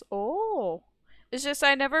spirits. Oh. It's just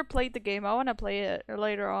I never played the game. I want to play it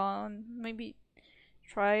later on. Maybe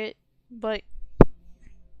try it. But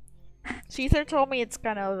Caesar told me it's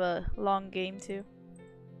kind of a long game too.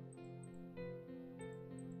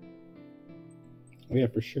 Oh yeah,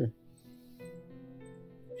 for sure.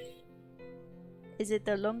 Is it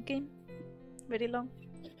a long game? Very long?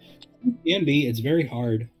 It can be. It's very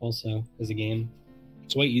hard also as a game.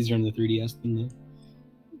 It's way easier on the 3DS than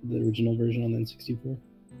the original version on the N64.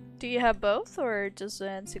 Do you have both or just the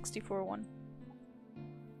N64 one?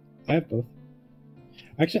 I have both.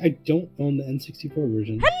 Actually, I don't own the N64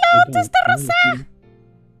 version. Hello, Testarossa!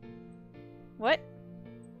 What?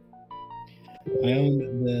 I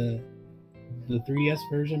own the 3DS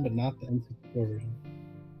version, but not the N64 version.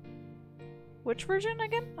 Which version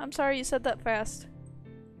again? I'm sorry, you said that fast.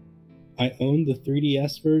 I own the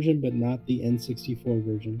 3DS version, but not the N64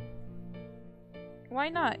 version. Why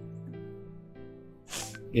not?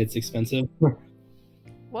 It's expensive.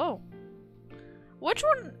 Whoa. Which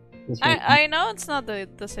one? I know it's not the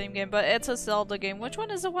same game, but it's a Zelda game. Which one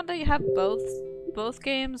is the one that you have both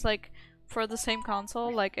games like for the same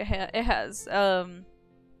console? Like it has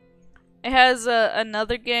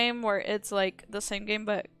another game where it's like the same game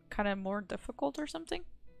but kind of more difficult or something.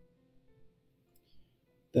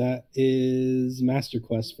 That is Master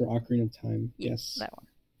Quest for Ocarina of Time. Yes. That one.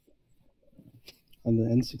 On the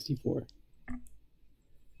N64.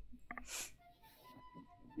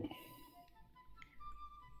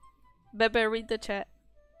 Bebe, read the chat.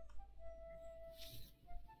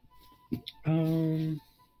 I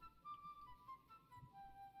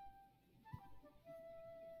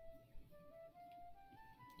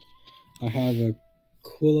have a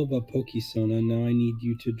Quilava Pokesona. Now I need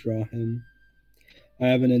you to draw him. I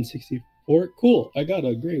have an N64. Cool. I got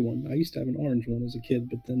a gray one. I used to have an orange one as a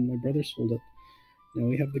kid, but then my brother sold it. Now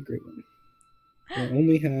we have the gray one. I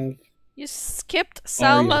only have... You skipped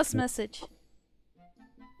Salma's message.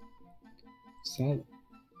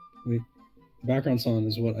 Wait. Background song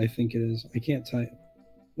is what I think it is. I can't type.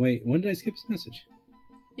 Wait, when did I skip his message?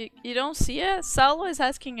 You don't see it? Salwa is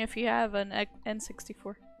asking if you have an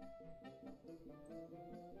N64.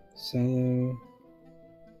 Sallow.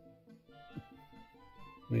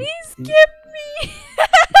 He skipped me!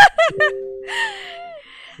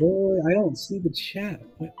 Boy, I don't see the chat.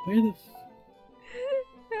 Where the...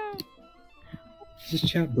 Is this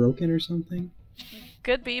chat broken or something?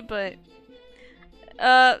 Could be, but...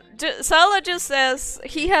 Sala just says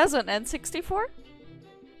he has an N64?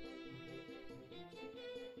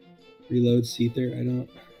 Reload Seether? I don't...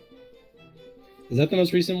 Is that the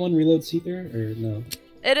most recent one, Reload Seether, or no?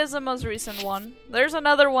 It is the most recent one. There's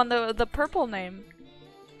another one, the purple name.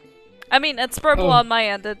 I mean, it's purple on my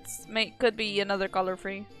end. Could be another color for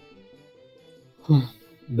you.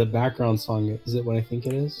 The background song, is it what I think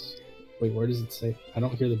it is? Wait, where does it say? I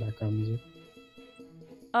don't hear the background music.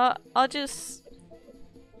 I'll just...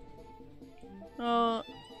 there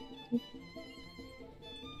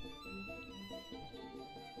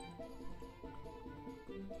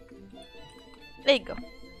you go.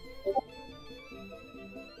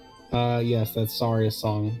 Yes, that's Saria's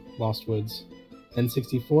song, Lost Woods.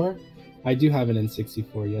 N64? I do have an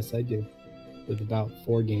N64, yes I do. With about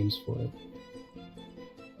 4 games for it.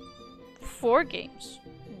 4 games?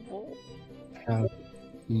 Whoa. I have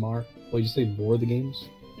what did you say, 4 the games?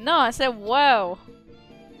 No, I said whoa.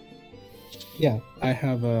 Yeah, I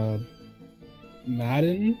have a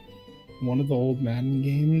Madden, one of the old Madden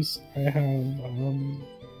games. I have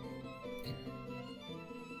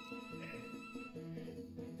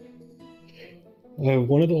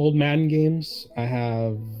one of the old Madden games. I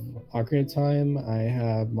have Ocarina of Time. I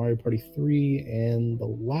have Mario Party 3, and the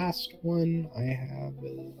last one I have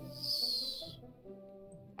is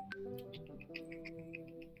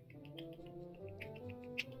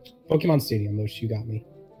Pokemon Stadium. Those you got me.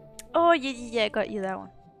 Oh yeah, I got you that one.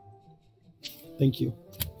 Thank you.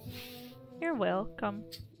 You're welcome.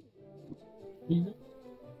 Mm-hmm.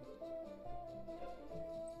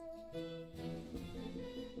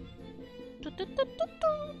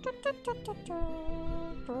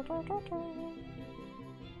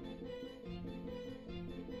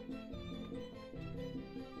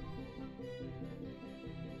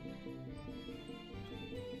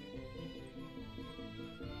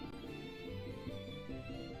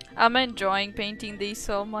 I'm enjoying painting these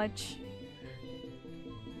so much.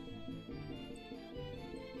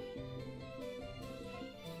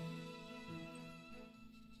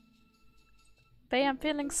 But I'm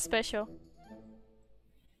feeling special.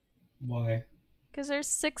 Why? Because there's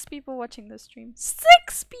 6 people watching this stream.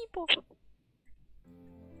 6 people!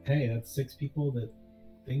 Hey, that's 6 people that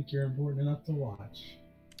think you're important enough to watch.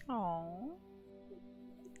 Oh.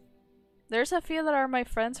 There's a few that are my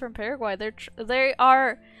friends from Paraguay. They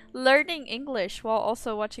are learning English while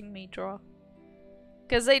also watching me draw.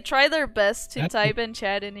 Because they try their best to type and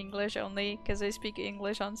chat in English only, because they speak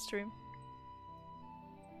English on stream.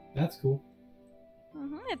 That's cool.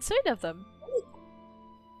 It's sweet of them.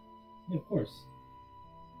 Yeah, of course.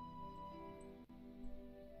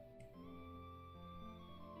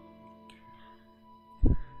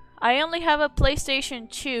 I only have a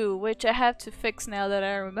PlayStation 2, which I have to fix now that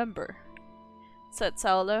I remember, said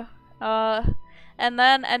Saulo. And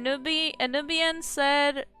then Anubian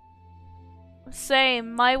said,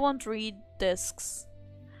 same, I won't read discs.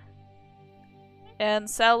 And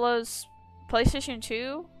Saulo's PlayStation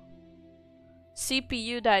 2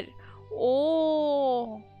 CPU died.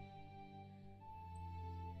 Oh.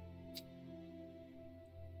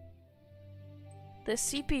 The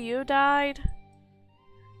CPU died?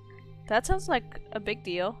 That sounds like a big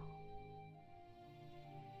deal.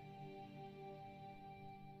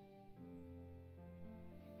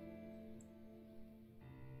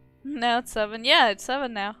 Now it's 7. Yeah, it's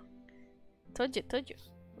 7 now. Told you.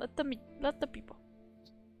 Let the people.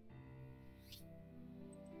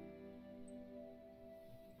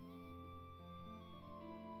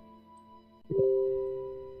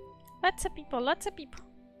 Lots of people.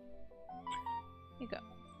 Here you go.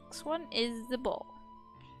 Next one is the ball.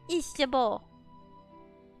 It's the ball.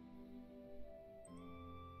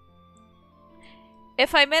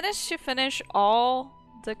 If I manage to finish all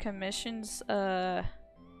the commissions, I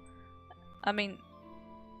mean,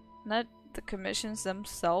 not the commissions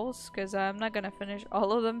themselves, because I'm not gonna finish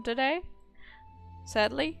all of them today,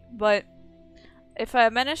 sadly, but if I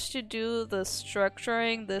manage to do the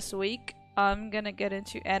structuring this week, I'm gonna get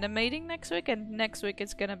into animating next week, and next week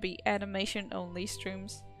it's gonna be animation only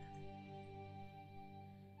streams.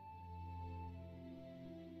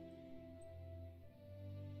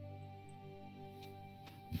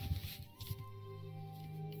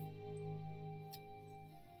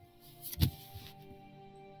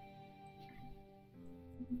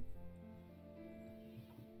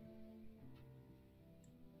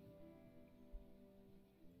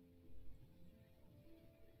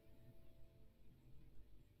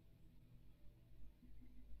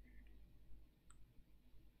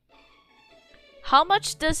 How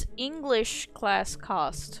much does English class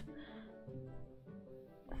cost?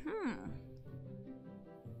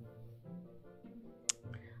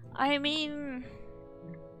 I mean,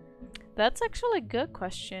 that's actually a good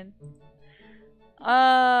question.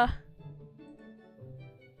 I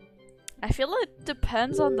feel it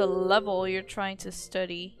depends on the level you're trying to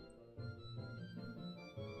study.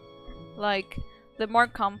 Like, the more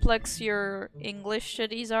complex your English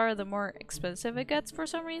studies are, the more expensive it gets for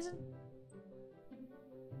some reason.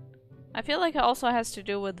 I feel like it also has to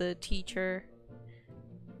do with the teachers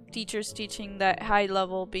teaching that high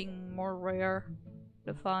level being more rare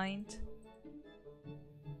to find.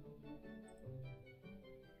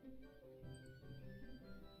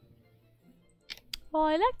 Oh,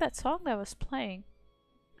 I like that song that was playing.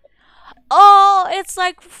 Oh, it's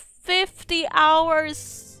like 50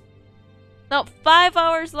 hours. No, 5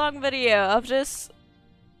 hours long video of just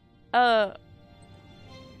 5-hour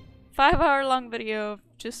long video of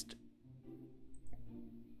just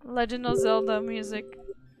Legend of Zelda music.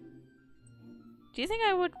 Do you think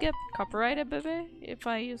I would get copyrighted, baby, if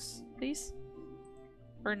I use these?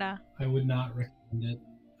 Or nah? I would not recommend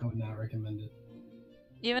it.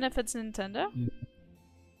 Even if it's Nintendo?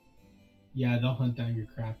 Yeah, they'll hunt down your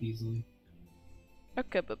crap easily.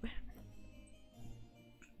 Okay, baby.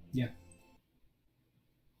 Yeah.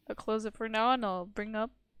 I'll close it for now and I'll bring up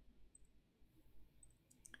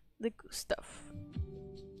the good stuff.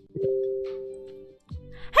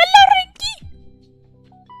 Hello, Rinky!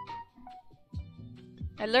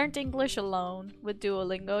 I learned English alone with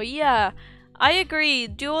Duolingo. Yeah, I agree.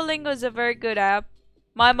 Duolingo is a very good app.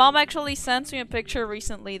 My mom actually sent me a picture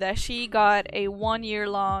recently that she got a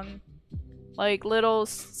 1-year-long, like, little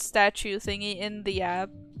statue thingy in the app.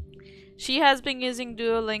 She has been using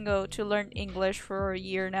Duolingo to learn English for a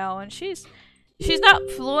year now, and she's not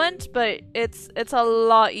fluent, but it's a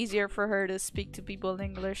lot easier for her to speak to people in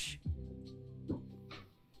English.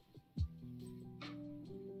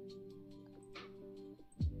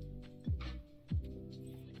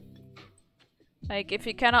 Like, if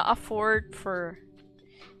you cannot afford for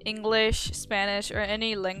English, Spanish, or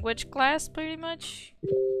any language class, pretty much,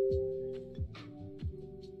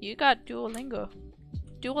 you got Duolingo.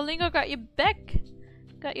 Duolingo got your back.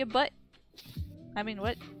 Got your butt. I mean,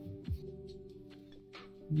 what?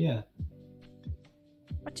 Yeah.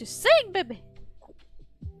 What you saying, baby?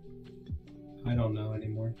 I don't know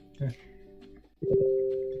anymore.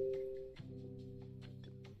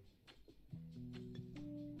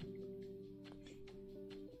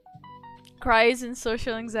 Cries and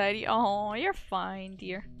social anxiety. Oh, you're fine,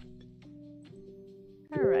 dear.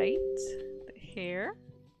 Alright. The hair.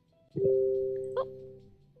 Oh.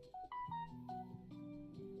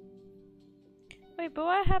 Wait, but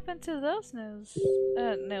what happened to those nose?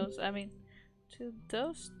 I mean, to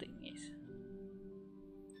those thingies.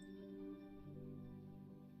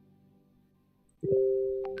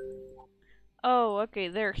 Oh, okay,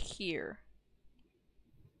 they're here.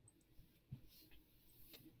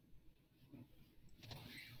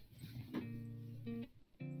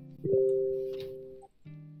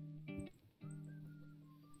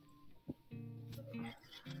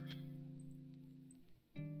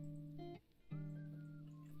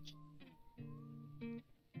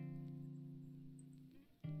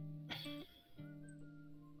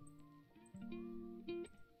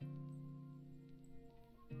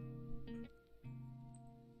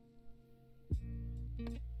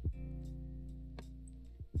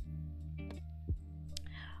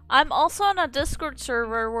 I'm also on a Discord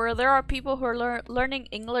server where there are people who are learning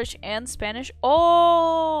English and Spanish.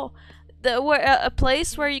 Oh, a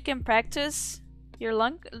place where you can practice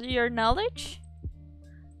your knowledge.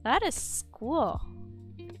 That is cool.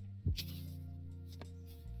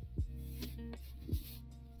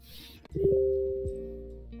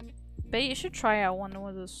 Bet you should try out one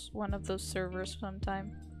of those servers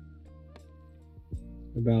sometime.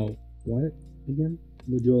 About what again?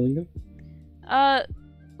 The Duolingo?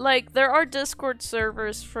 Like there are Discord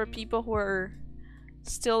servers for people who are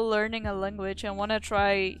still learning a language and want to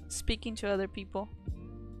try speaking to other people.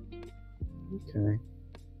 Okay.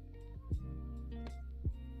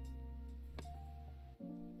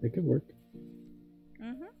 That could work.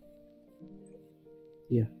 Mm-hmm.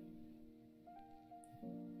 Yeah.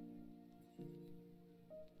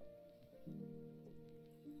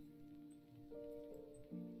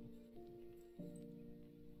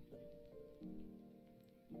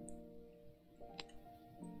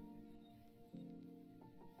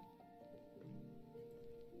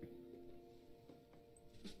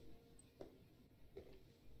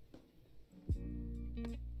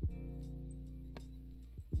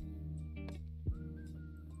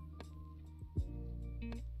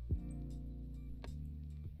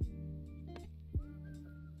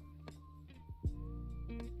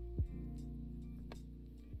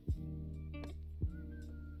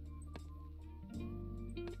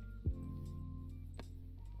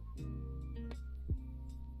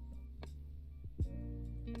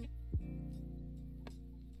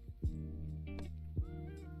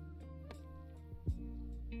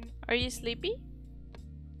 Are you sleepy?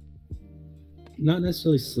 Not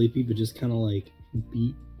necessarily sleepy, but just kind of like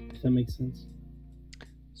beat, if that makes sense.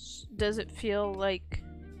 Does it feel like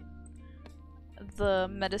the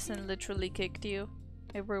medicine literally kicked you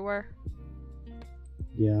everywhere?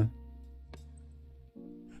 Yeah.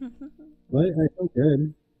 But I feel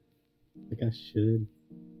good. Like I should.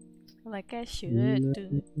 Like I should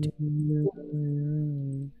do.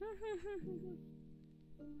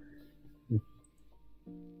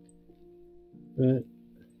 But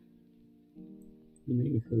you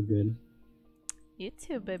make me feel good. You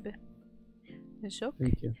too, baby. It's okay.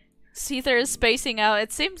 Thank you. Caesar is spacing out.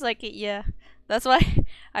 It seems like it, yeah. That's why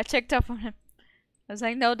I checked up on him. I was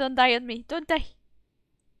like, no, don't die on me. Don't die.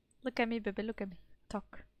 Look at me, baby. Look at me.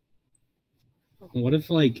 Talk. What if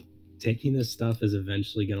like taking this stuff is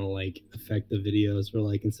eventually gonna like affect the videos where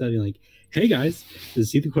like instead of being like, hey guys,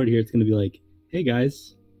 this is IhavetheRabies here, it's gonna be like, hey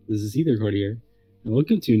guys, this is IhavetheRabies here. And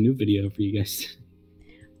welcome to a new video for you guys.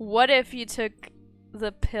 What if you took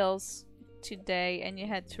the pills today and you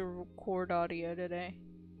had to record audio today?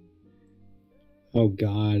 Oh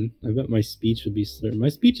god, I bet my speech would be slurred. My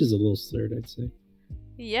speech is a little slurred, I'd say.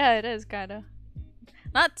 Yeah, it is kinda.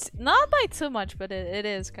 Not by too much, but it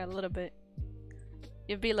is kinda a little bit.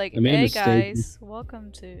 You'd be like, hey guys,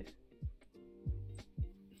 welcome to...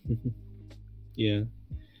 Yeah.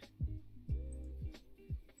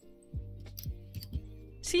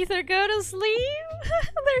 Caesar, go to sleep?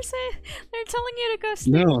 they're telling you to go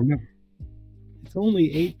sleep. No, I'm not. It's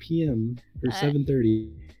only 8 p.m. or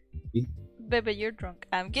 7:30. Baby, you're drunk.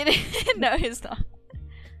 I'm kidding. No, he's not.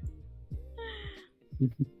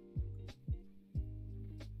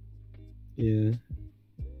 Yeah.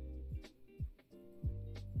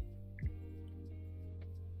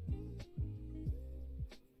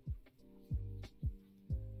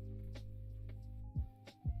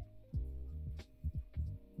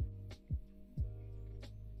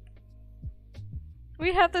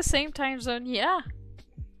 We have the same time zone, yeah.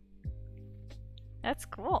 That's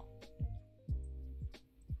cool.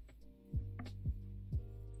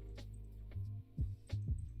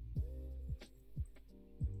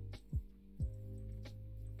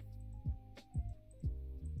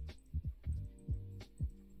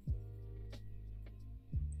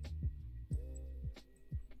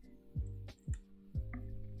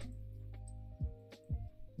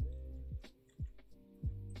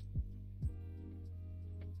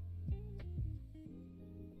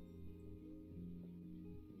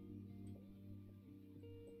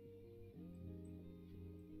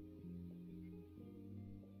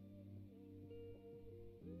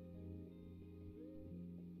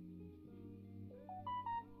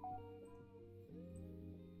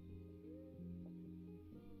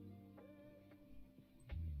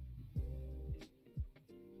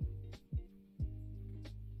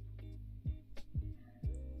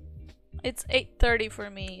 It's 8:30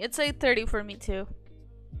 for me. It's 8:30 for me too.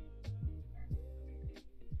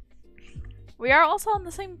 We are also on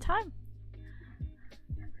the same time.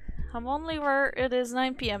 I'm only where it is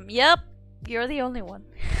 9 p.m. Yep, you're the only one.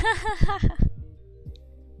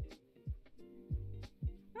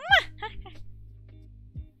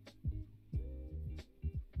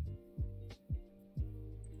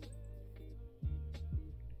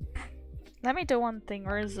 Let me do one thing.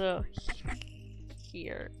 Where is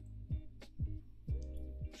here?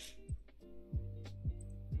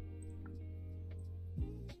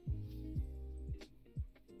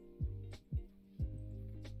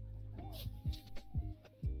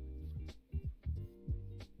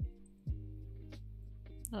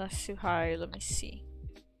 That's too high. Let me see.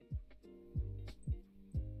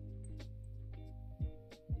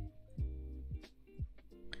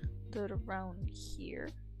 Do it around here.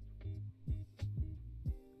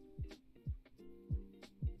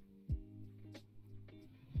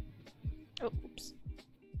 Oh, oops.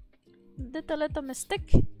 Did a little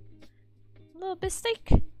mistake. A little mistake.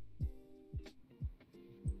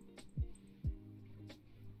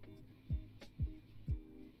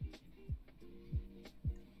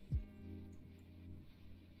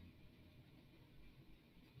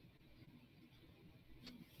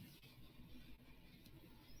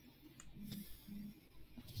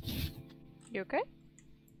 You okay?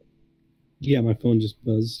 Yeah, my phone just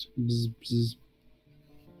buzzed. Bzz, bzz.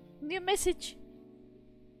 New message.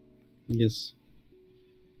 Yes.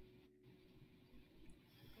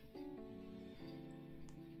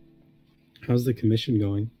 How's the commission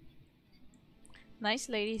going? Nice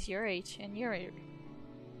ladies your age and your age.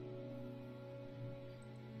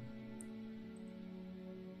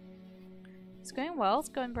 It's going well. It's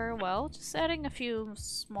going very well. Just adding a few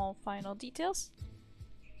small final details.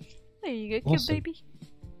 There you go, cute Awesome. baby.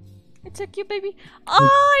 It's a cute baby.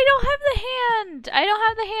 Oh, I don't have the hand. I don't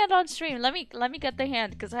have the hand on stream. Let me get the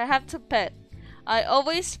hand because I have to pet. I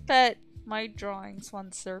always pet my drawings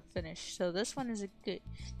once they're finished. So this one is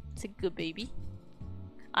it's a good baby.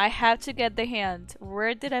 I have to get the hand.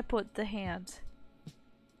 Where did I put the hand?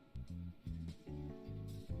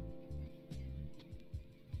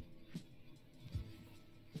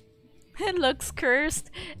 It looks cursed.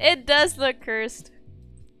 It does look cursed.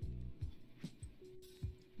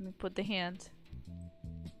 Let me put the hand.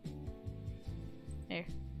 There.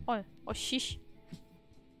 Oh, sheesh.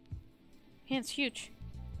 Hand's huge.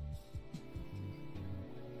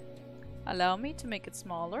 Allow me to make it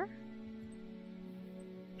smaller.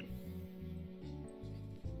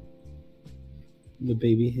 The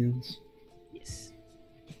baby hands. Yes.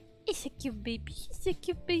 It's a cute baby. It's a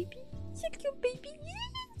cute baby. It's a cute baby.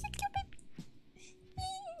 It's a cute baby.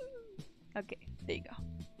 Okay, there you go.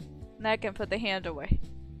 Now I can put the hand away.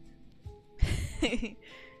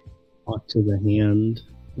 Talk to the hand.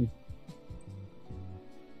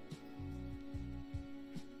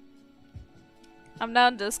 I'm now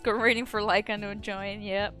on Discord waiting for Laika to join.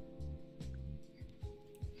 Yep.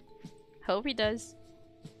 Hope he does.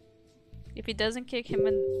 If he doesn't, kick him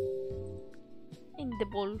in the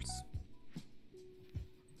balls.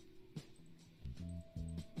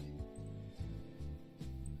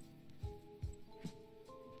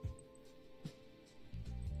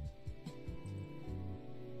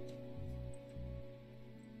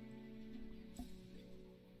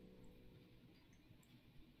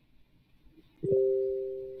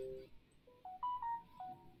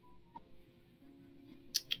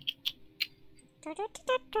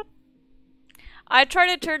 I try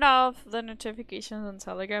to turn off the notifications on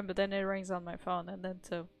Telegram, but then it rings on my phone, and then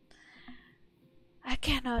so I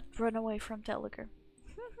cannot run away from Telegram.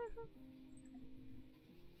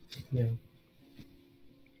 Yeah.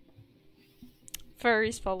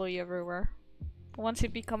 Furries follow you everywhere. Once you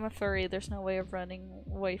become a furry, there's no way of running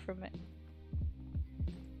away from it.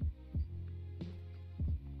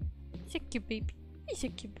 He's a cute baby. He's a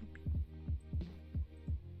cute baby.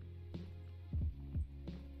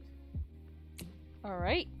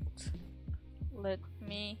 Alright. Let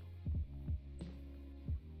me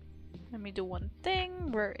do one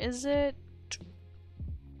thing. Where is it?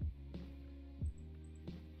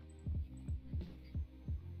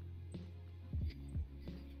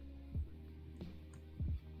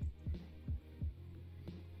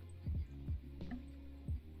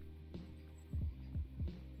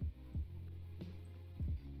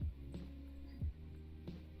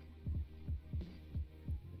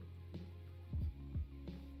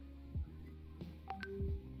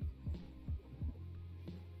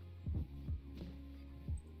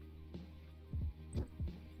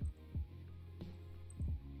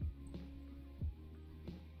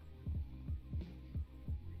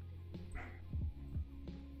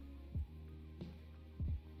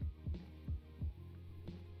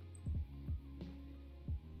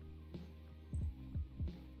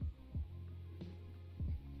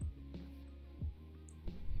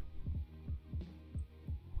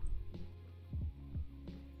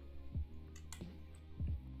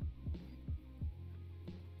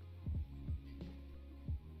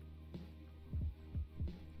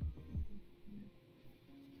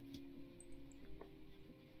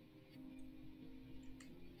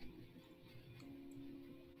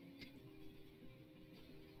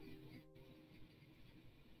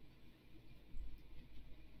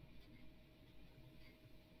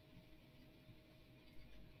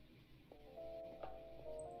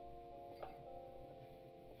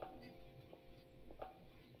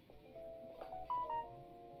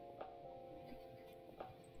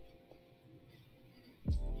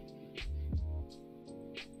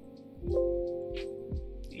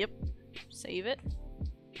 Yep. Save it.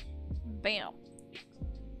 Bam.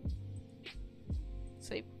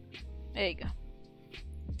 Save. There you go.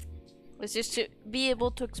 Let's just to be able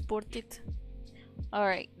to export it.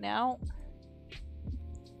 Alright, now.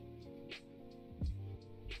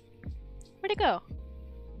 Where'd it go?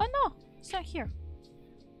 Oh no, it's not here.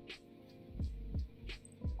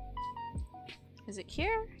 Is it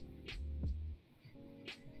here?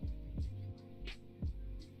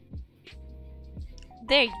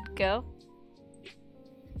 There you go.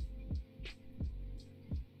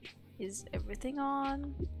 Is everything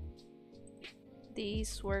on?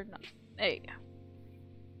 These were not. There you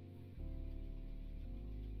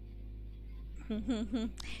go.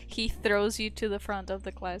 He throws you to the front of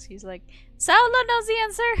the class. He's like, Saulo knows the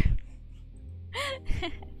answer!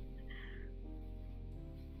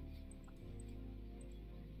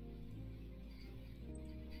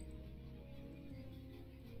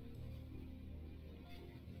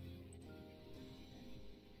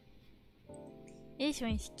 This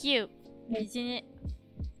one's cute, isn't it?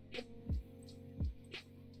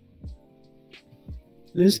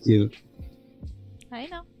 It is cute. I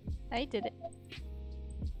know. I did it.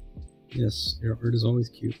 Yes, your art is always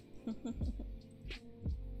cute.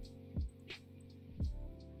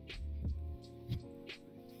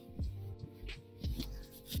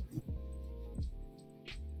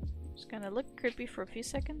 It's gonna look creepy for a few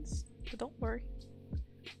seconds, but don't worry.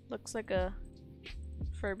 Looks like a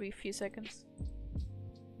Furby few seconds.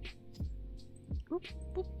 Boop,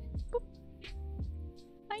 boop, boop.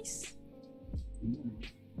 Nice.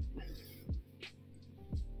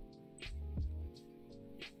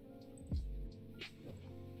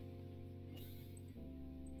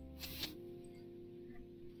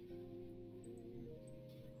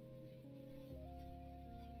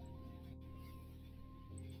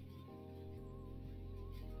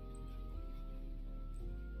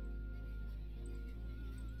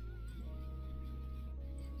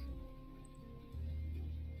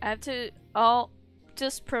 I'll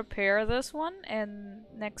just prepare this one, and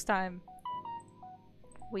next time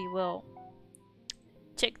we will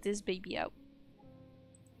check this baby out.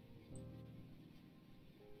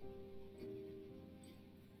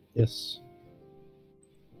 Yes.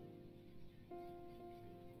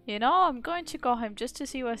 You know, I'm going to call him just to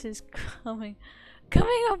see what he's coming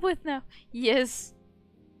up with now. Yes.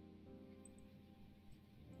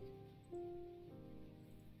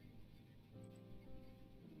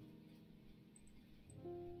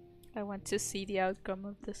 I want to see the outcome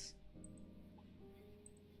of this.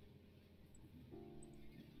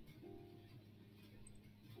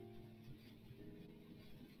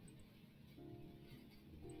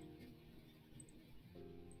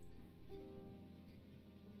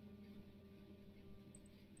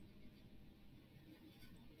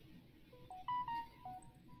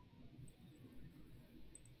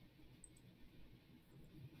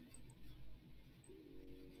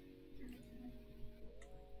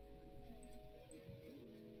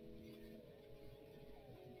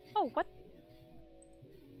 Oh, what?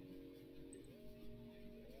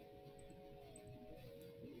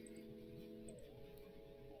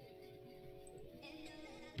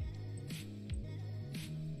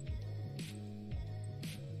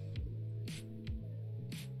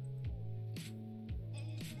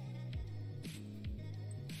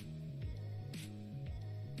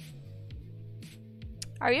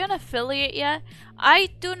 Are you an affiliate yet? I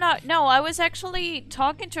do not know. I was actually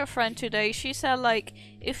talking to a friend today. She said like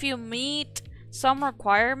if you meet some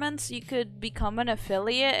requirements, you could become an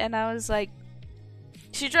affiliate, and I was like,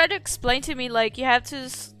 she tried to explain to me like you have to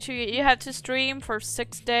stream for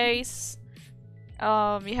 6 days.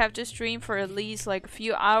 You have to stream for at least like a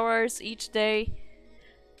few hours each day.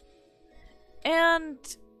 And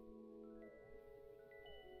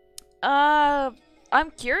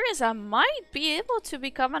I'm curious, I might be able to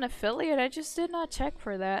become an affiliate. I just did not check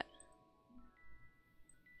for that.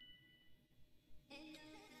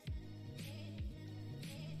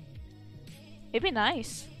 It'd be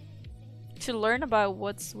nice to learn about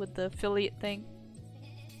what's with the affiliate thing.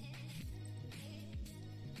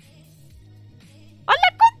 Hola,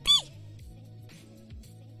 Conti!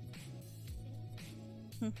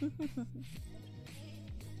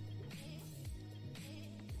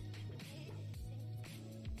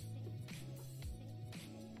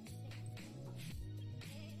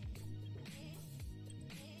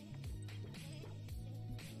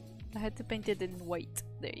 I had to paint it in white.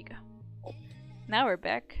 There you go. Oh. Now we're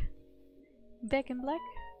back. Back in black,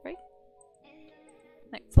 right?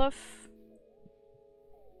 Neck fluff.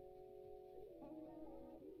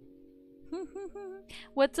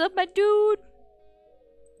 What's up, my dude?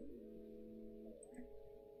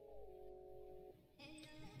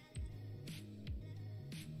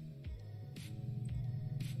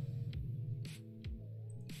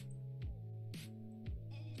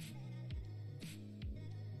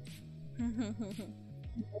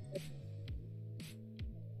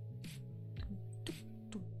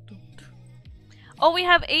 Oh, we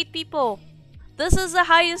have 8 people. This is the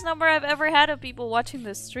highest number I've ever had of people watching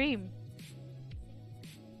this stream.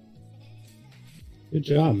 Good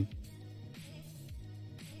job.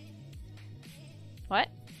 What?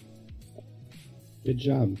 Good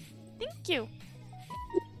job. Thank you.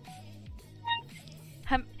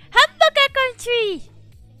 Hamburger country!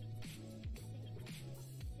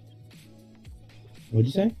 What'd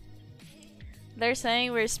you say? They're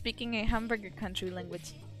saying we're speaking a hamburger country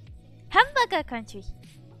language. Hamburger country.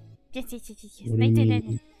 Yes, yes, yes, yes. What do you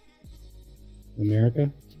mean?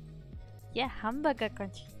 America? Yeah, hamburger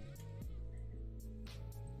country.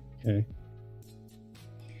 Okay.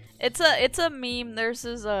 It's a meme. There's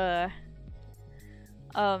this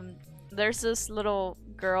there's this little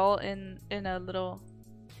girl in a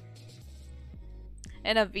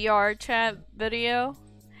VR chat video,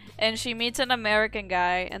 and she meets an American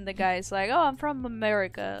guy, and the guy's like, "Oh, I'm from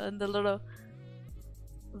America," and the little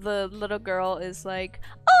girl is like,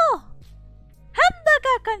 "Oh,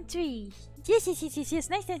 hamburger country. Yes, yes, yes, yes, yes.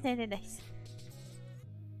 Nice, nice, nice, nice."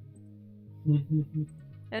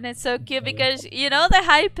 And it's so cute because you know the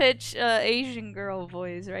high pitched Asian girl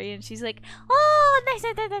voice, right? And she's like, "Oh, nice,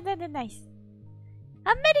 nice, nice, nice, nice, nice.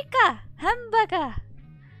 America, hamburger."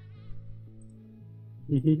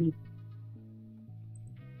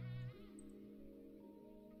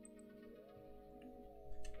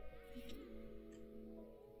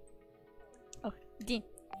 Oh, Dean.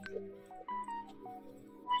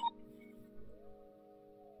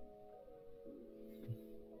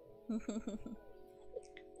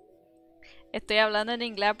 Estoy hablando en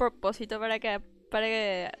inglés a propósito para que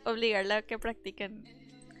obligarla a que practiquen.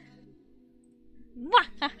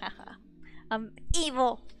 I'm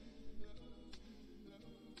evil.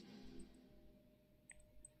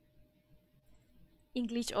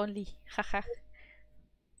 English only. Haha.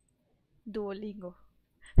 Duolingo.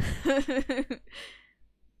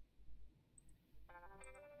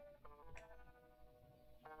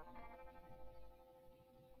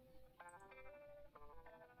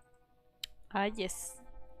 Ah, yes.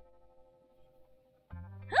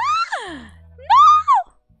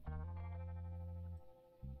 No!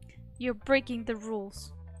 You're breaking the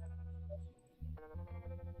rules.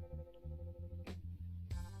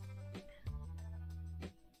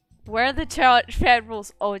 Where are the chat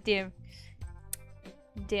rules? Oh, damn.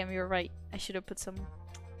 Damn, you're right. I should have put some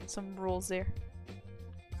rules there.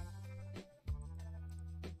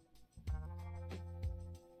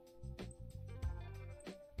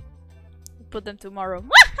 Put them tomorrow.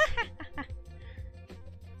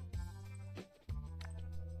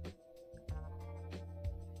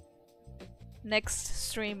 Next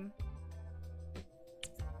stream.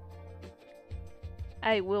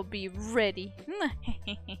 I will be ready.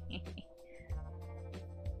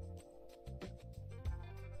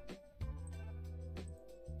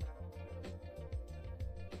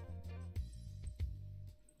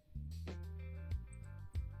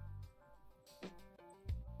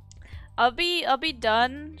 I'll be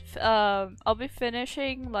done. I'll be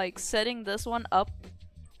finishing like setting this one up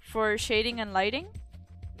for shading and lighting,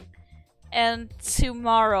 and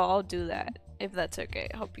tomorrow I'll do that if that's okay.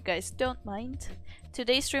 I hope you guys don't mind.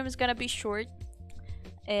 Today's stream is gonna be short,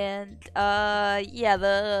 and yeah,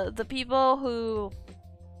 the people who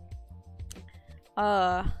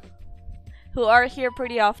are here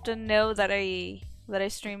pretty often know that I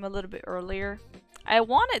stream a little bit earlier. I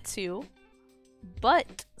wanted to,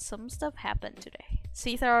 but some stuff happened today.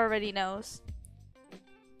 Seether already knows.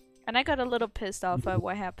 And I got a little pissed off at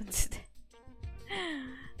what happened today.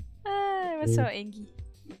 I was so angry.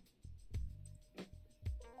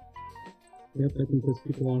 Yep, I can piss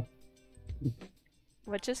people off.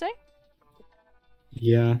 What'd you say?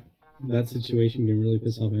 Yeah, that situation can really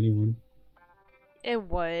piss off anyone. It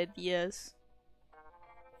would, yes.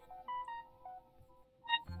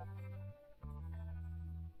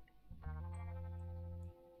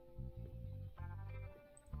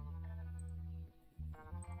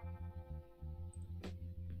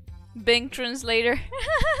 Bing translator.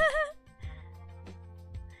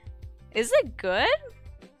 Is it good?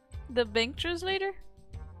 The Bing translator?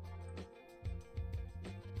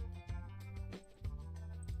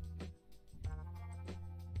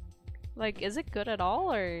 Like, is it good at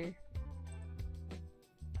all, or?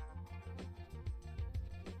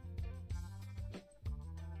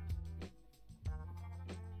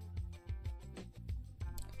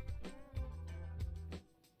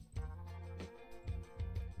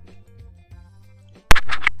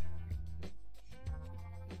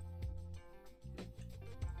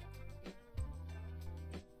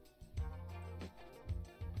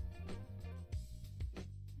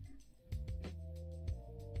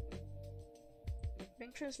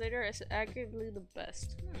 Bing translator is arguably the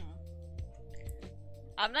best.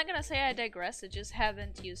 I'm not gonna say I digress, I just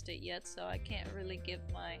haven't used it yet, so I can't really give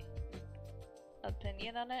my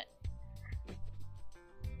opinion on it.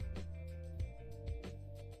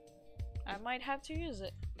 I might have to use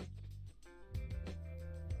it.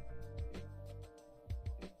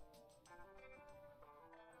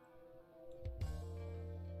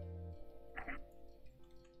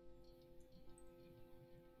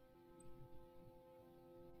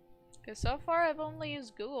 Cause so far I've only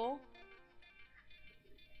used Google.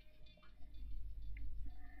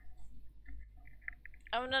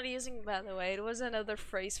 I'm not using, by the way, it was another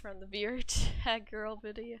phrase from the Beard Girl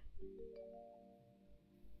video.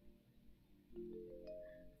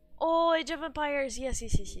 Oh, Age of Empires, yes.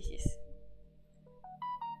 It'd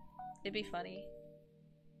be funny.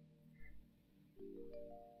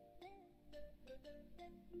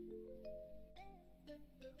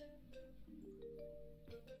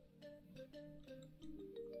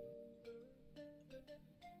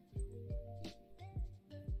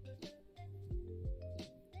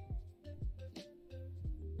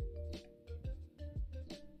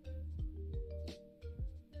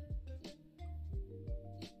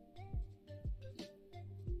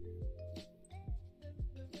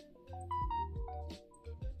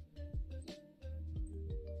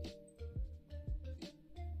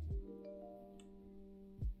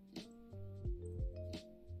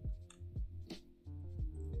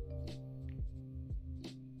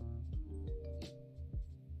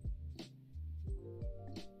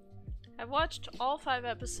 I watched all 5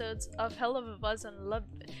 episodes of Hell of a Buzz and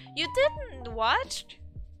loved it. You didn't watch?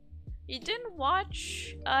 You didn't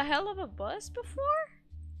watch Hell of a Buzz before?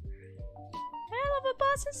 Hell of a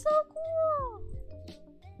Buzz is so cool!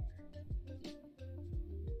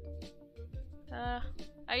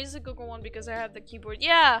 I use the Google one because I have the keyboard.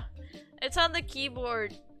 Yeah! It's on the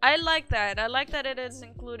keyboard. I like that. I like that it is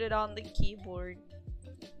included on the keyboard.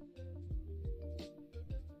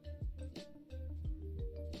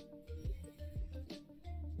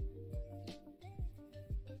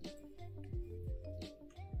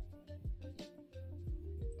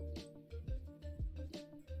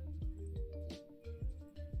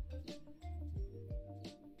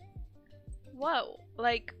 Whoa,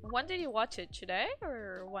 like, when did you watch it? Today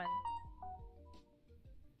or when?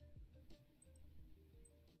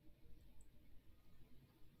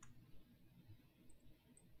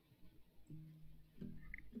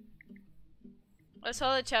 I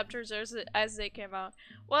saw the chapters as they came out.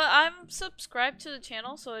 Well, I'm subscribed to the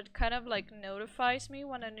channel, so it kind of like notifies me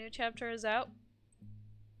when a new chapter is out.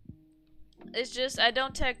 It's just I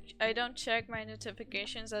don't check my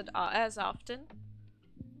notifications as often.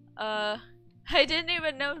 I didn't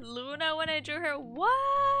even know Luna when I drew her.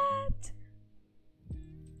 What?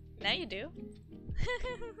 Now you do.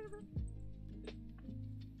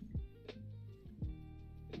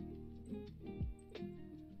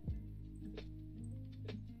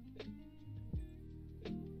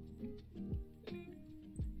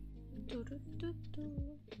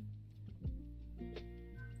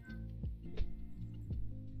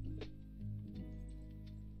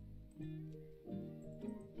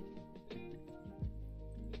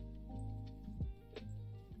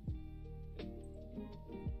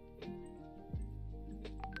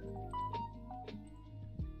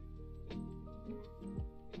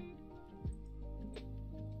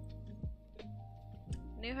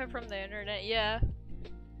 Knew her from the internet, yeah.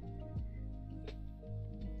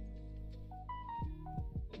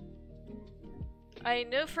 I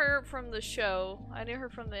knew her from the show. I knew her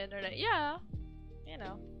from the internet, yeah. You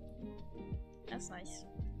know. That's nice.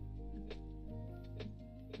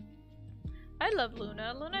 I love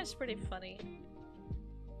Luna. Luna is pretty funny.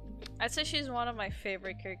 I'd say she's one of my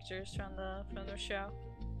favorite characters from the show.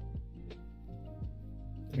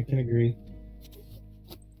 I can agree.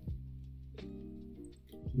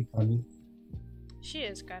 She's funny. She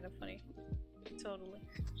is kind of funny. Totally.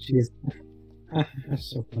 She is. That's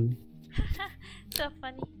so funny. So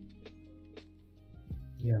funny.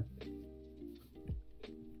 Yeah.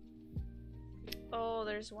 Oh,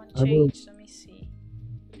 there's one I will- change. Let me see.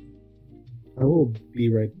 I will be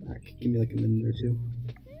right back. Give me like a minute or two.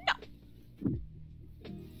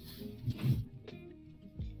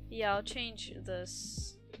 Yeah, I'll change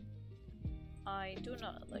this. I do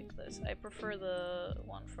not like this. I prefer the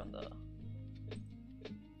one from the...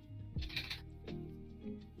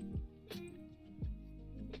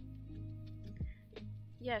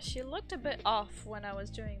 Yeah, she looked a bit off when I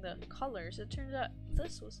was doing the colors. It turns out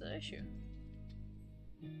this was the issue.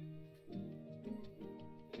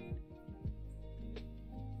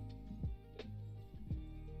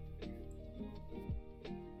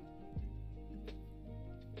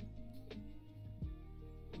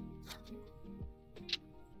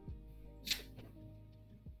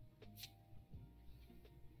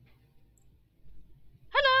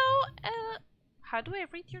 Hello! How do I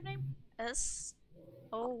read your name? S-O-1-O-X?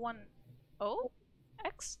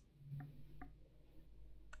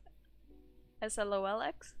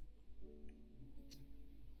 S-L-O-L-X?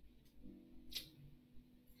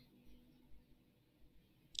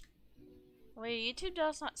 Wait, YouTube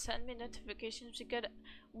does not send me notifications to get it.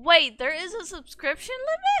 Wait, there is a subscription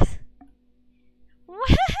limit?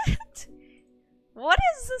 What? What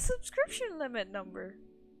is the subscription limit number?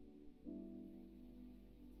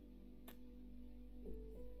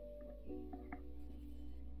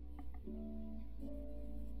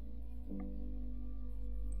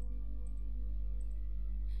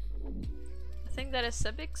 I think that is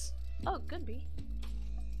civics. Oh, could be.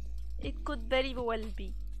 It could very well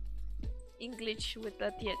be. English with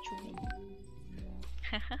a THUB.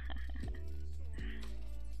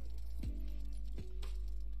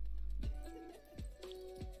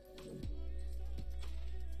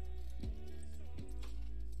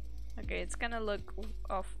 Okay, it's gonna look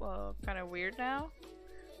off kind of weird now,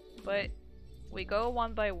 but we go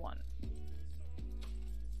one by one.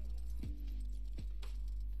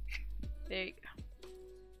 There you go.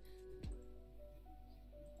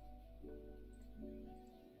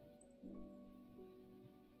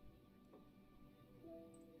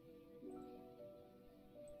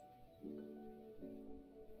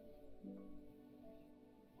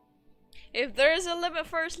 If there is a limit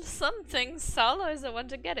for something, Salo is the one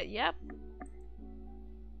to get it. Yep.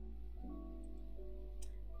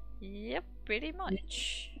 Yep, pretty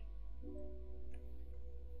much.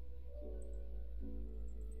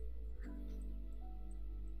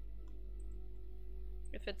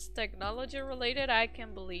 If it's technology related, I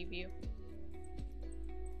can believe you.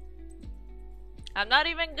 I'm not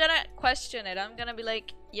even gonna question it. I'm gonna be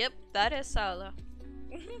like, yep, that is Salo.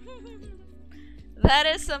 That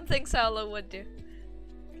is something Salo would do.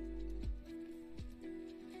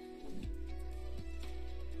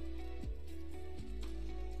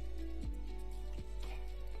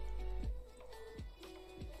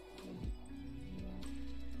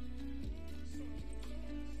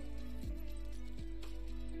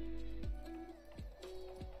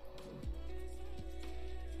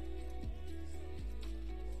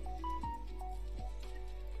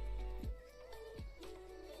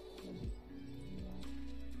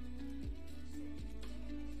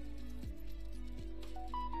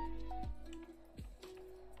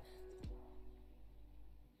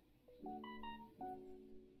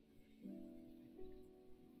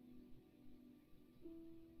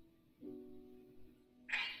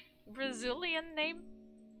 Brazilian name?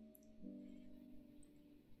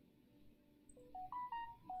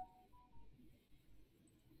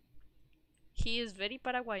 He is very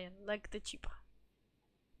Paraguayan, like the chipa.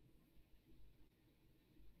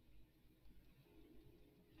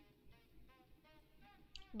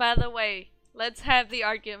 By the way, let's have the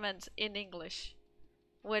argument in English.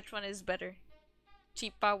 Which one is better?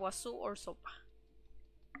 Chipa wasu or sopa?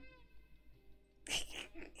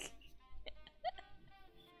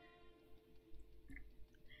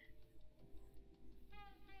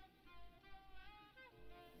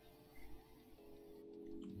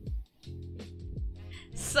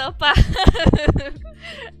 Sopa.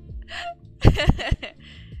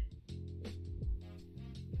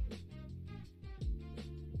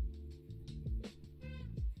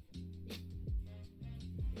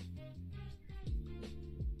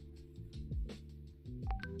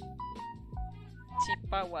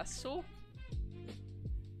 Chipawasu.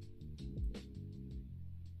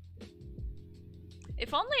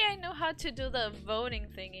 If only I knew how to do the voting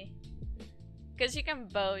thingy. Cause you can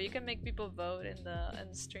vote, you can make people vote in the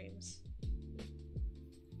streams.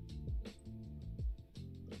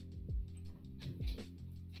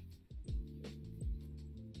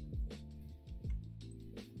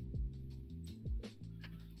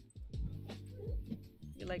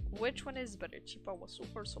 You're like, which one is better, Chipawasu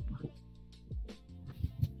or sopa?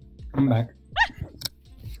 I'm back.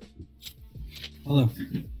 Hello.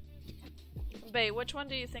 Bae, which one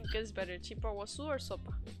do you think is better, Chipawasu or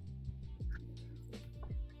sopa?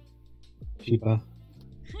 Chipa.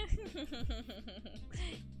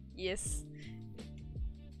 Yes.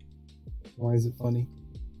 Why is it funny?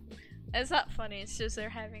 It's not funny, it's just they're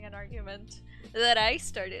having an argument that I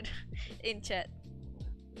started in chat.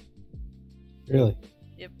 Really?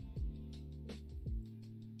 Yep.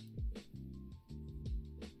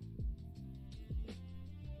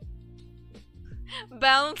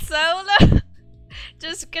 Bounce solo?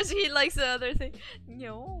 Just because he likes the other thing.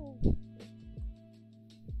 No.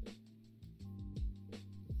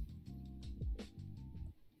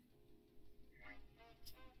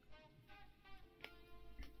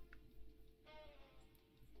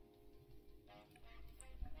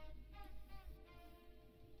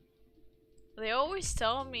 They always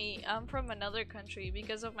tell me I'm from another country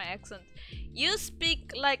because of my accent. You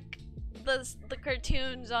speak like the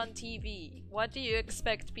cartoons on TV. What do you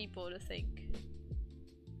expect people to think?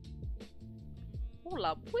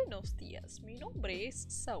 Hola, buenos días. Mi nombre es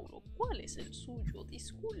Saulo. ¿Cuál es el suyo?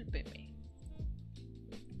 Discúlpeme.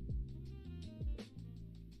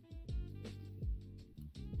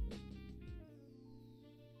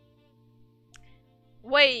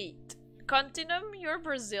 Wait, Continuum, you're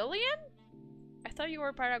Brazilian? I thought you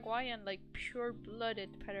were Paraguayan, like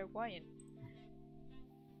pure-blooded Paraguayan.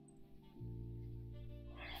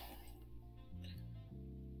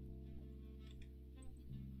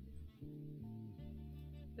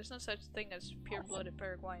 There's no such thing as pure-blooded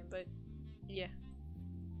Paraguayan, but yeah.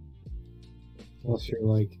 Unless you're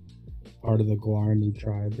like part of the Guarani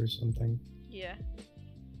tribe or something. Yeah.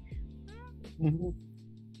 Mm-hmm.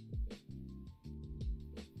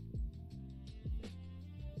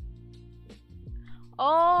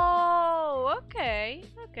 Oh, okay.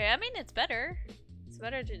 Okay, I mean, it's better. It's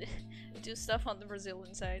better to do stuff on the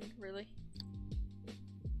Brazilian side, really.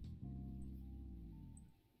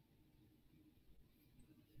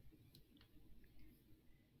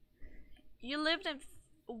 You lived in...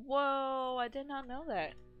 Whoa, I did not know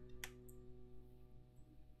that.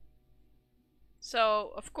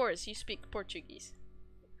 So, of course, you speak Portuguese.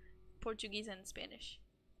 Portuguese and Spanish.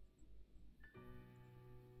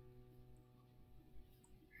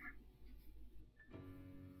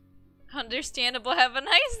 Understandable, have a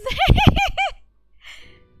nice day!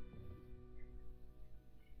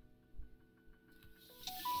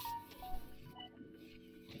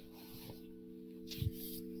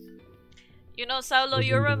 You know, Saulo,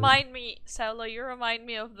 you remind me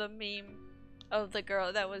of the meme of the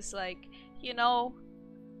girl that was like, you know,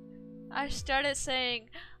 I started saying,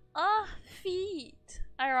 feet,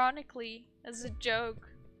 ironically, as a joke.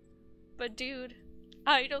 But dude,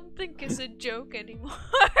 I don't think it's a joke anymore.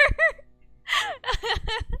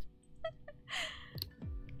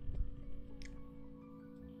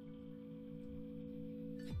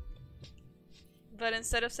 But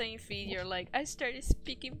instead of saying feet, you're like, I started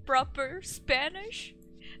speaking proper Spanish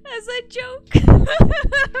as a joke.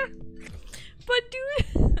 But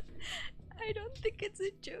dude, I don't think it's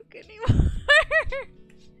a joke anymore.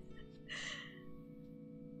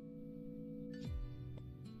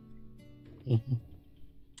 Mm-hmm.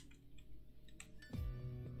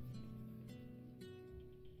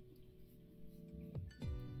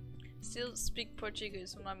 still speak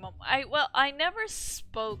Portuguese with my mom. I never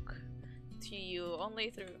spoke to you,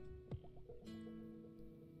 only through.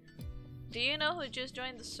 Do you know who just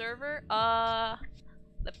joined the server?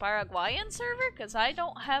 The Paraguayan server? Cause I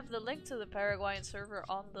don't have the link to the Paraguayan server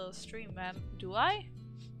on the stream, man. Do I?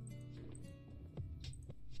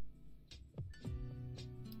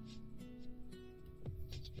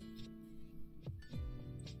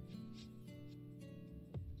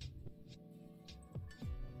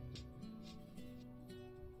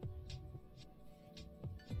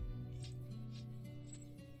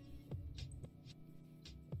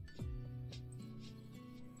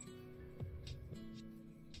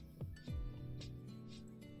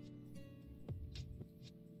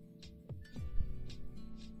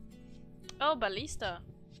 Oh, Ballista.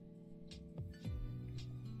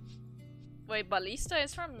 Wait, Ballista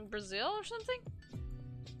is from Brazil or something?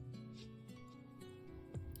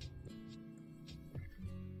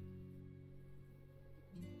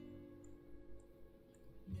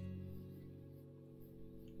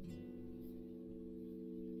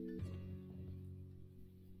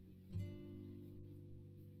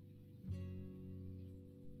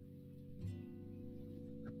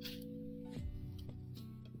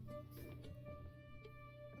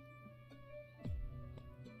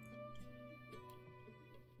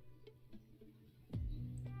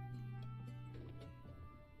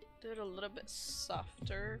 Do it a little bit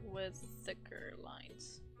softer with thicker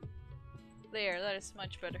lines. There, that is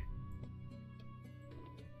much better.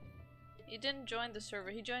 He didn't join the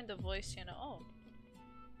server, he joined the voice, you know. Oh.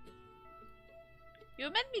 You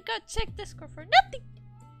made me go check Discord for nothing!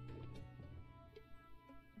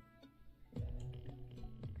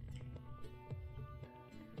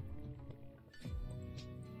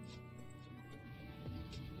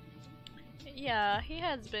 Yeah, he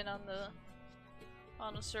has been on the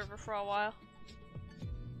server for a while.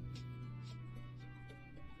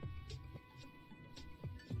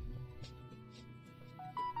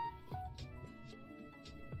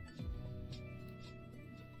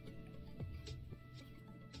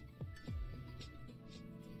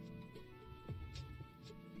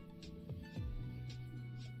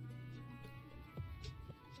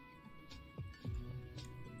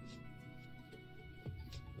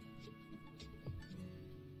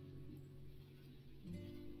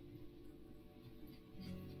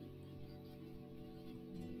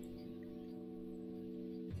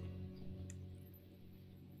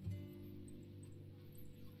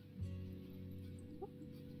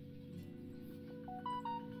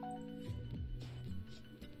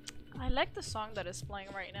 I like the song that is playing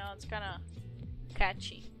right now, it's kinda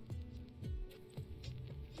catchy.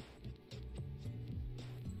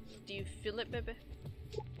 Do you feel it, baby?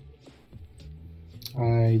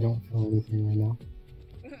 I don't feel anything right now.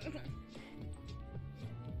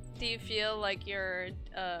 Do you feel like you're,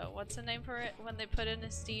 what's the name for it when they put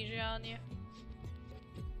anesthesia on you?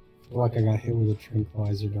 I feel like I got hit with a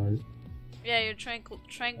tranquilizer dart. Yeah, you're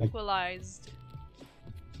tranquilized.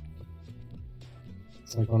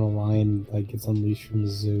 It's like when a lion gets unleashed from the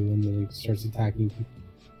zoo and then it starts attacking people.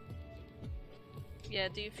 Yeah,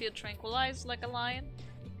 do you feel tranquilized like a lion?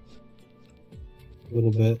 A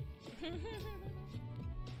little bit.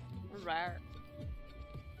 Rare.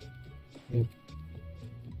 Yep.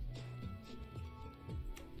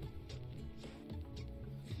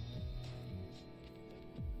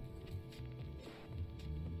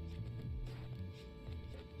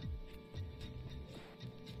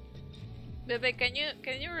 Bebe, can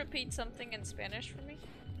you repeat something in Spanish for me?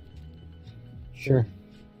 Sure.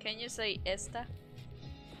 Can you say esta?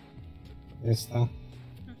 Esta.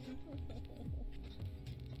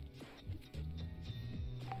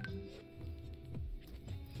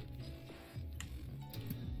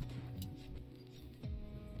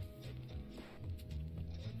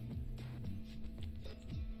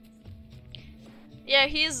 Yeah,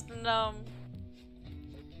 he's numb.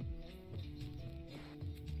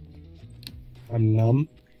 I'm numb.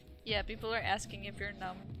 Yeah, people are asking if you're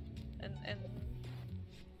numb in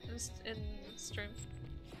stream.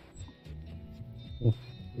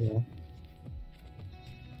 Yeah.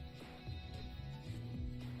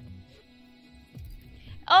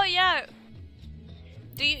 Oh yeah.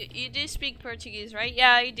 Do you do speak Portuguese, right?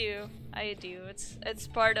 Yeah, I do. I do. It's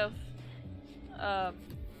part of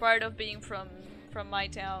being from my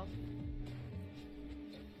town.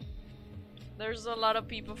 There's a lot of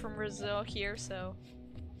people from Brazil here, so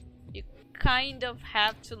you kind of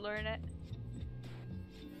have to learn it.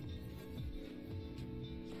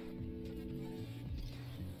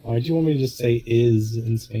 Why'd you want me to just say is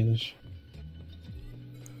in Spanish?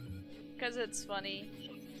 Because it's funny.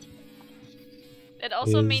 It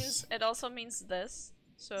also means this.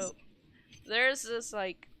 So there's this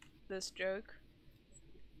like this joke.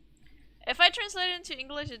 If I translate it into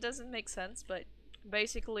English, it doesn't make sense, but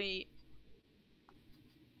basically,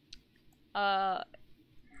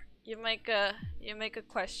 you make a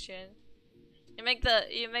question. You make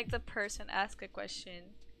the person ask a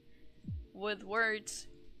question with words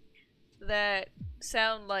that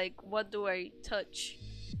sound like "What do I touch?"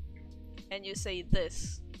 and you say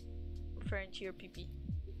this, referring to your pee-pee.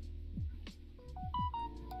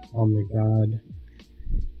 Oh my god.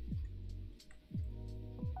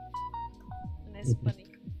 And it's funny.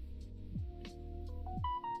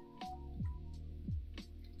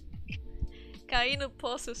 Cair no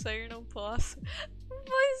poço, sair não posso.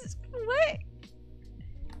 Mas, what?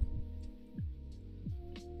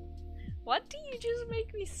 What did you just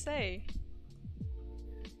make me say?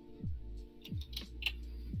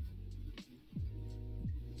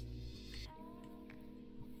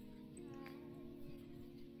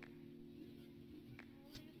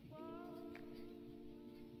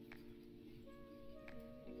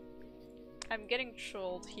 I'm getting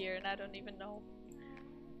trolled here and I don't even know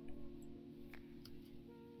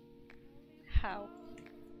how.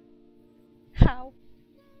 How?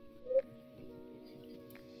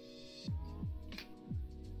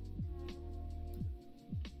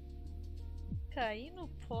 Cair no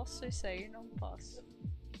poço e sair não posso.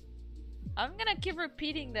 I'm gonna keep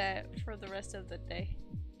repeating that for the rest of the day.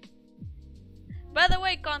 By the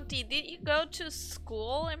way, Conti, did you go to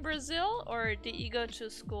school in Brazil or did you go to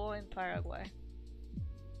school in Paraguay?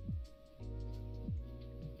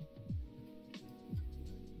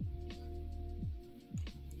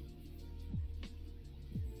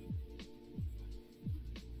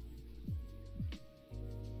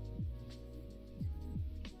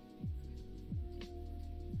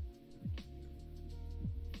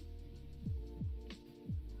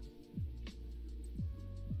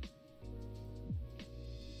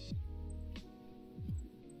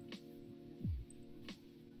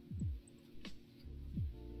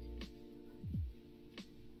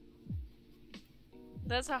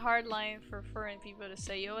 That's a hard line for foreign people to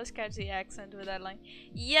say. You always catch the accent with that line.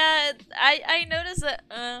 Yeah, I noticed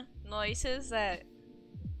the noises that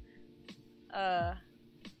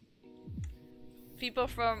people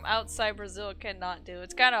from outside Brazil cannot do.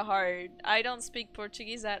 It's kind of hard. I don't speak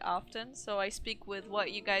Portuguese that often, so I speak with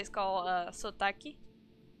what you guys call sotaque.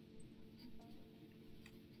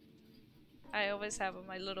 I always have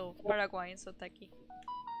my little Paraguayan sotaque.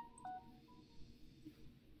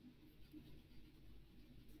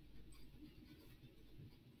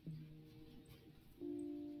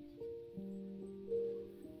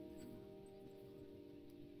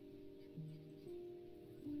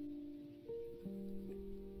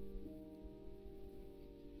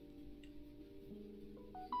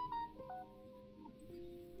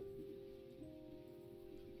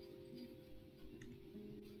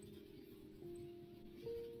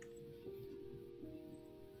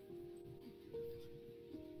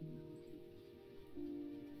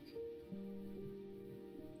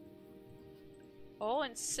 Oh,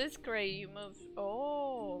 in 6th grade you moved.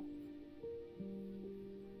 Oh.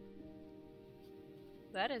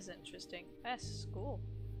 That is interesting. That's cool.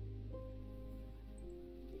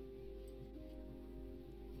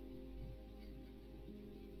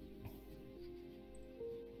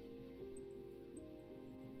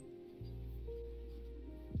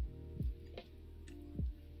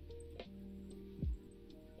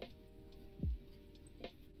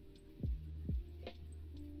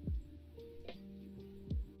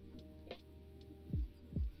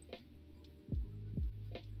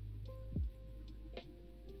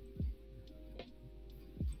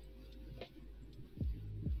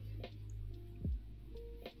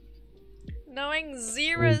 Knowing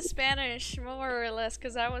zero Spanish, more or less,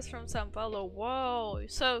 because I was from Sao Paulo. Whoa.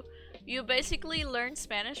 So, you basically learned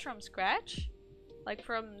Spanish from scratch? Like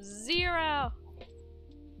from zero?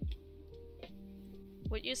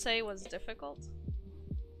 Would you say it was difficult?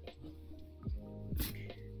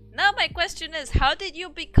 Now my question is, how did you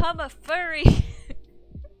become a furry? In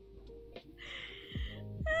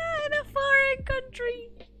a foreign country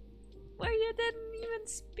where you didn't even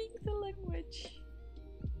speak the language.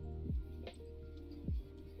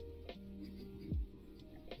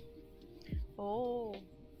 Oh.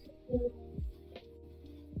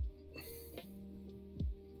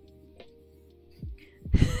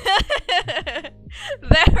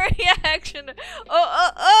 That reaction.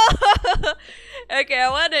 Oh. Okay, I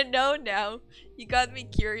want to know now. You got me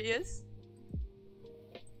curious.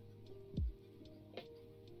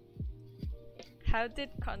 How did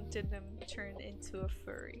Continuum turn into a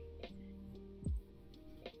furry?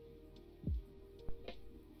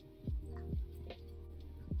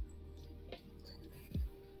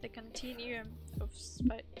 The continuum of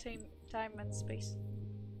time and space.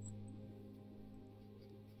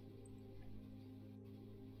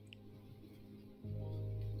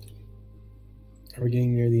 Are we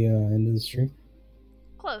getting near the end of the stream?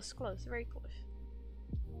 Close, very close.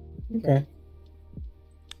 Okay.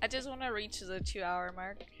 I just want to reach the 2-hour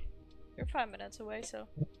mark. You're 5 minutes away, so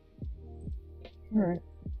Alright.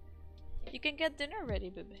 you can get dinner ready,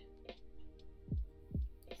 baby.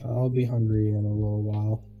 I'll be hungry in a little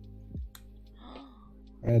while.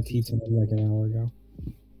 I had pizza like an hour ago.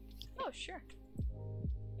 Oh, sure.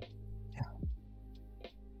 Yeah.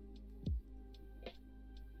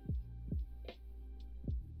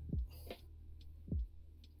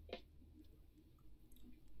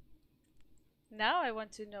 Now I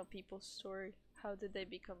want to know people's story. How did they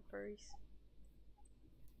become furries?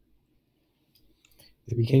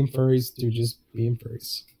 They became furries through just being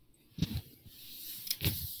furries.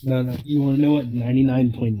 No. You want to know what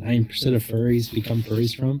 99.9% of furries become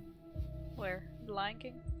furries from? Where? The Lion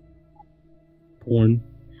King? Porn.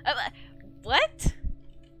 What?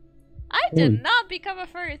 I Porn. did not become a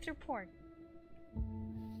furry through porn.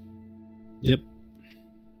 Yep.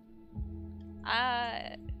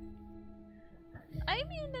 I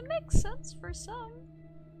mean, it makes sense for some,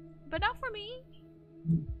 but not for me.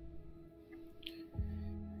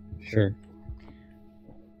 Sure.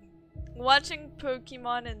 Watching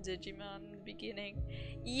Pokemon and Digimon in the beginning.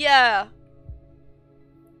 Yeah.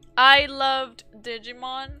 I loved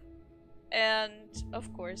Digimon, and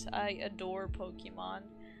of course I adore Pokemon.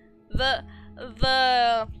 The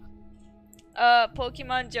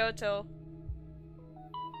Pokemon Johto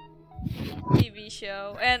TV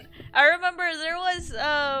show, and I remember there was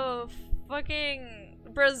a fucking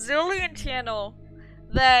Brazilian channel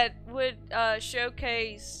that would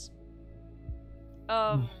showcase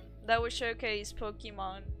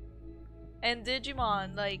Pokemon and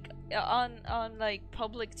Digimon like on like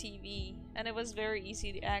public TV, and it was very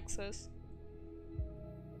easy to access.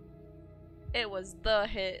 It was the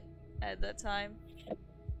hit at that time.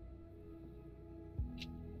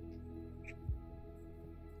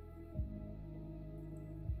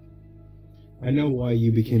 I know why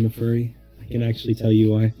you became a furry. I can actually tell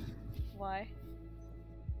you why. Why?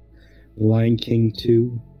 Lion King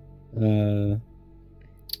 2.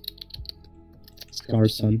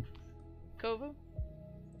 Scar's son. Kovu?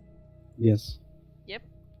 Yes. Yep.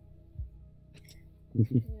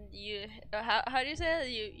 You how do you say it?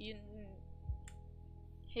 You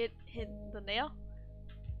hit the nail?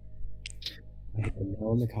 I hit the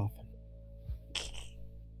nail in the coffin.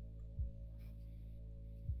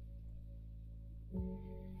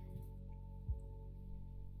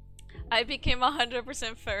 I became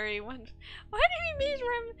 100% furry when. Why did we meet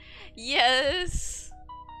from? Yes,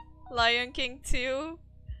 Lion King 2.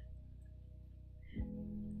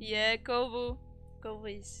 Yeah, Kovu.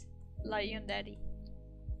 Kovu is Lion Daddy.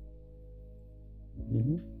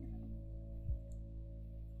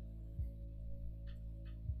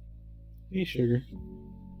 Hey, sugar.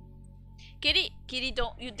 Kitty,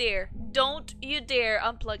 don't you dare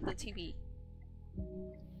unplug the TV.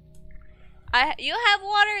 You have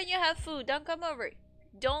water and you have food. Don't come over.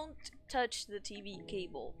 Don't touch the TV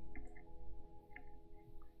cable.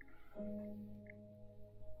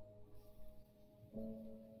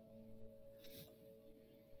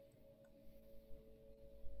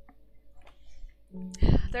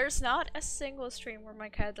 There's not a single stream where my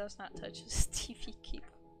cat does not touch his TV cable.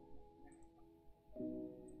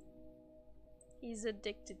 He's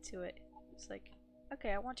addicted to it. It's like,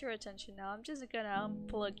 okay, I want your attention now. I'm just gonna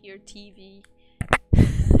unplug your TV.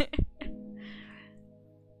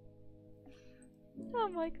 Oh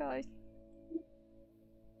my god.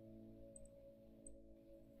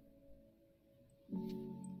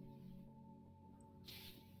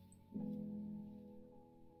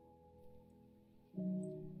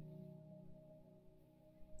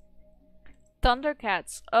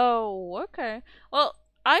 Thundercats. Oh, okay. Well,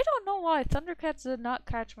 I don't know why Thundercats did not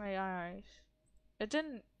catch my eyes. It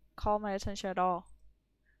didn't call my attention at all.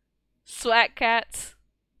 Swat cats.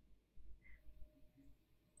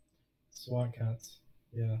 SWAT cats.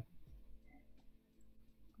 Yeah.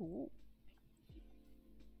 Ooh.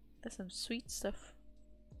 That's some sweet stuff.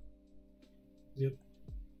 Yep.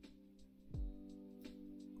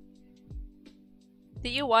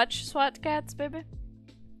 Did you watch SWAT cats, baby?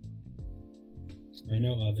 I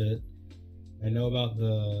know of it. I know about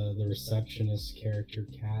the receptionist character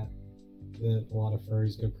cat that a lot of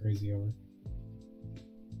furries go crazy over.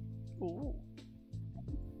 Ooh.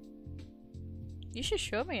 You should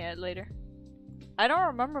show me it later. I don't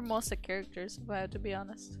remember most of the characters, if I have to be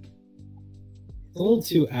honest. It's a little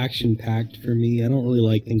too action-packed for me. I don't really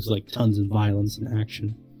like things like tons of violence and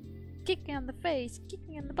action. Kicking in the face,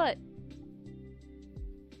 kicking in the butt.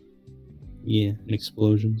 Yeah, and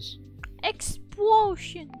explosions.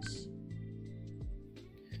 Explosions!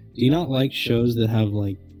 Do you not like shows that have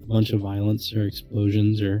like a bunch of violence or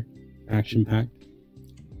explosions or action-packed?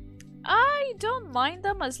 I don't mind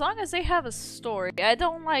them as long as they have a story. I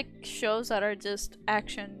don't like shows that are just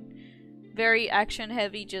action, very action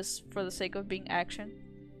heavy just for the sake of being action.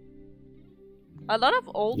 A lot of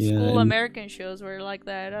old school American shows were like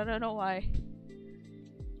that. I don't know why.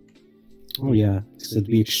 Oh yeah, it's to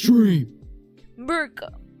be extreme.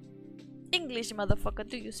 America. English, motherfucker,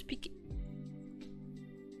 do you speak it?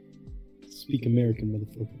 Speak American,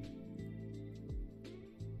 motherfucker.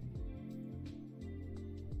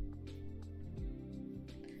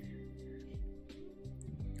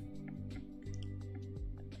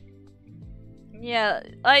 Yeah,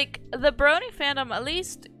 like, the Brony fandom, at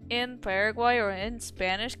least in Paraguay or in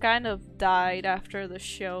Spanish, kind of died after the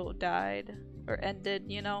show died. Or ended,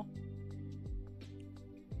 you know?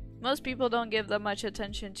 Most people don't give that much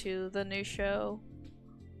attention to the new show.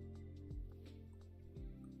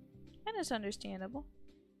 And it's understandable.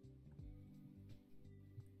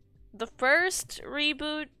 The first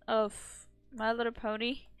reboot of My Little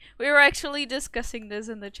Pony, we were actually discussing this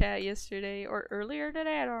in the chat yesterday, or earlier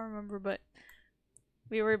today, I don't remember, but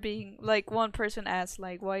we were being, like, one person asked,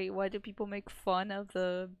 like, why do people make fun of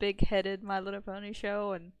the big-headed My Little Pony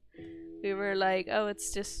show? And we were like, oh,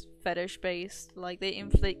 it's just fetish-based. Like, they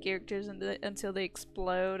inflate characters until they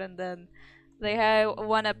explode, and then they had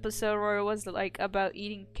one episode where it was, like, about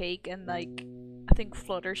eating cake, and, like, I think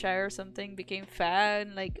Fluttershy or something became fat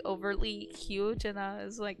and, like, overly huge, and I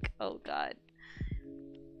was like, oh god.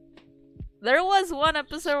 There was one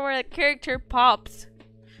episode where a character popped.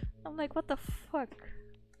 I'm like, what the fuck?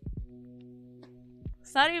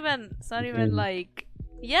 It's not even like,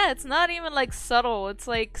 yeah, it's not even like subtle. It's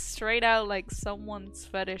like straight out like someone's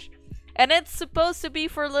fetish. And it's supposed to be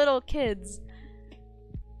for little kids.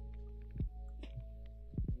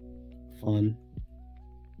 Fun.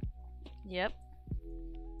 Yep.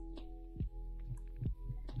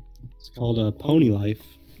 It's called Pony Life.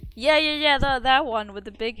 Yeah, that one with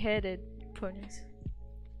the big-headed ponies.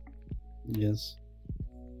 Yes.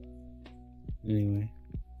 Anyway.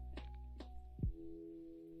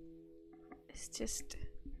 It's just,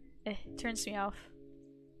 it turns me off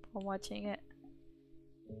while watching it.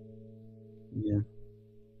 Yeah.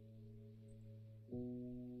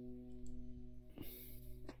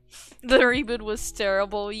 The reboot was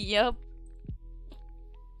terrible, yep.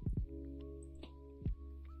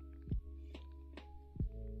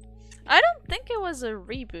 I don't think it was a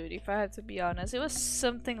reboot, if I have to be honest. It was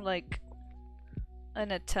something like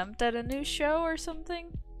an attempt at a new show or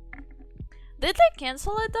something. Did they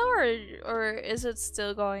cancel it though, or is it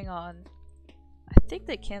still going on? I think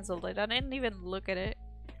they canceled it. I didn't even look at it.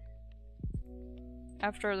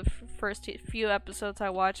 After the first few episodes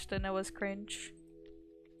I watched, and it was cringe.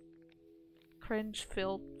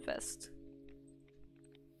 Cringe-filled fest.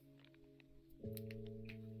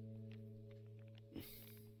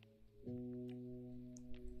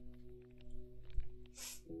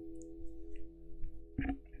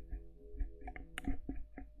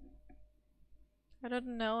 I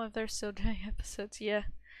don't know if they're still doing episodes. Yeah.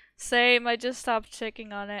 Same, I just stopped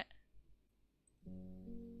checking on it.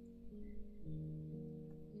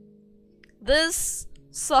 This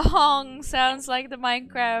song sounds like the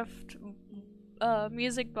Minecraft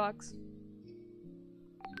music box.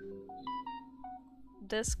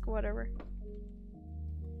 Disc, whatever.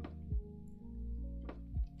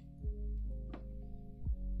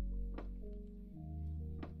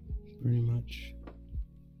 Pretty much.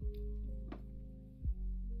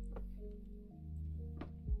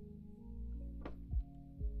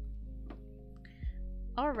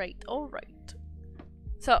 Alright.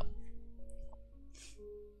 So,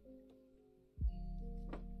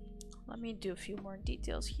 let me do a few more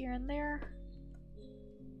details here and there.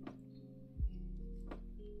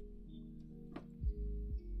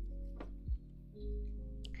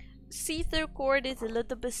 See-through cord is a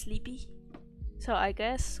little bit sleepy, so I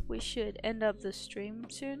guess we should end up the stream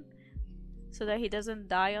soon, so that he doesn't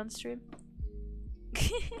die on stream.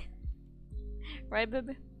 Right,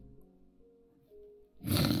 baby?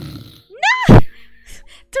 No!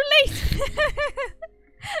 Too late!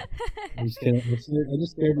 I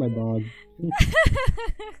just scared my dog.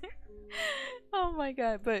 Oh my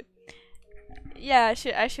god, but yeah,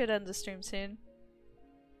 I should end the stream soon.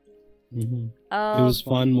 It was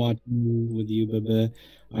fun watching with you, Bebe.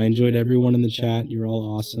 I enjoyed everyone in the chat. You're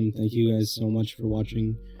all awesome. Thank you guys so much for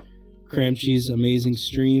watching Cramchi's amazing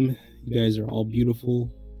stream. You guys are all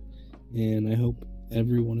beautiful, and I hope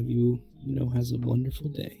every one of you, has a wonderful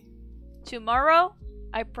day. Tomorrow,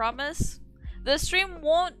 I promise, the stream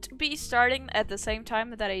won't be starting at the same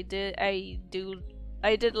time that I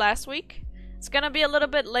did last week. It's gonna be a little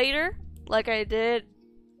bit later, like I did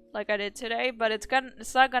today, but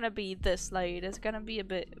it's not gonna be this late. It's gonna be a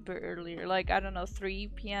bit earlier, like I don't know, 3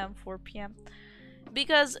 p.m., 4 p.m.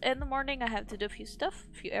 Because in the morning I have to do a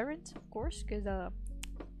few errands, of course, because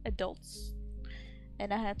adults,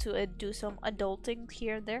 and I had to do some adulting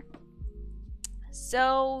here and there.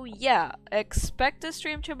 So yeah, expect a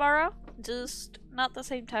stream tomorrow, just not the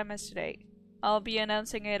same time as today. I'll be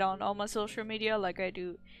announcing it on all my social media like I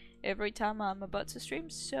do every time I'm about to stream.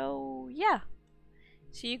 So yeah,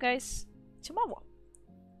 see you guys tomorrow.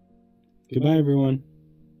 Goodbye, everyone.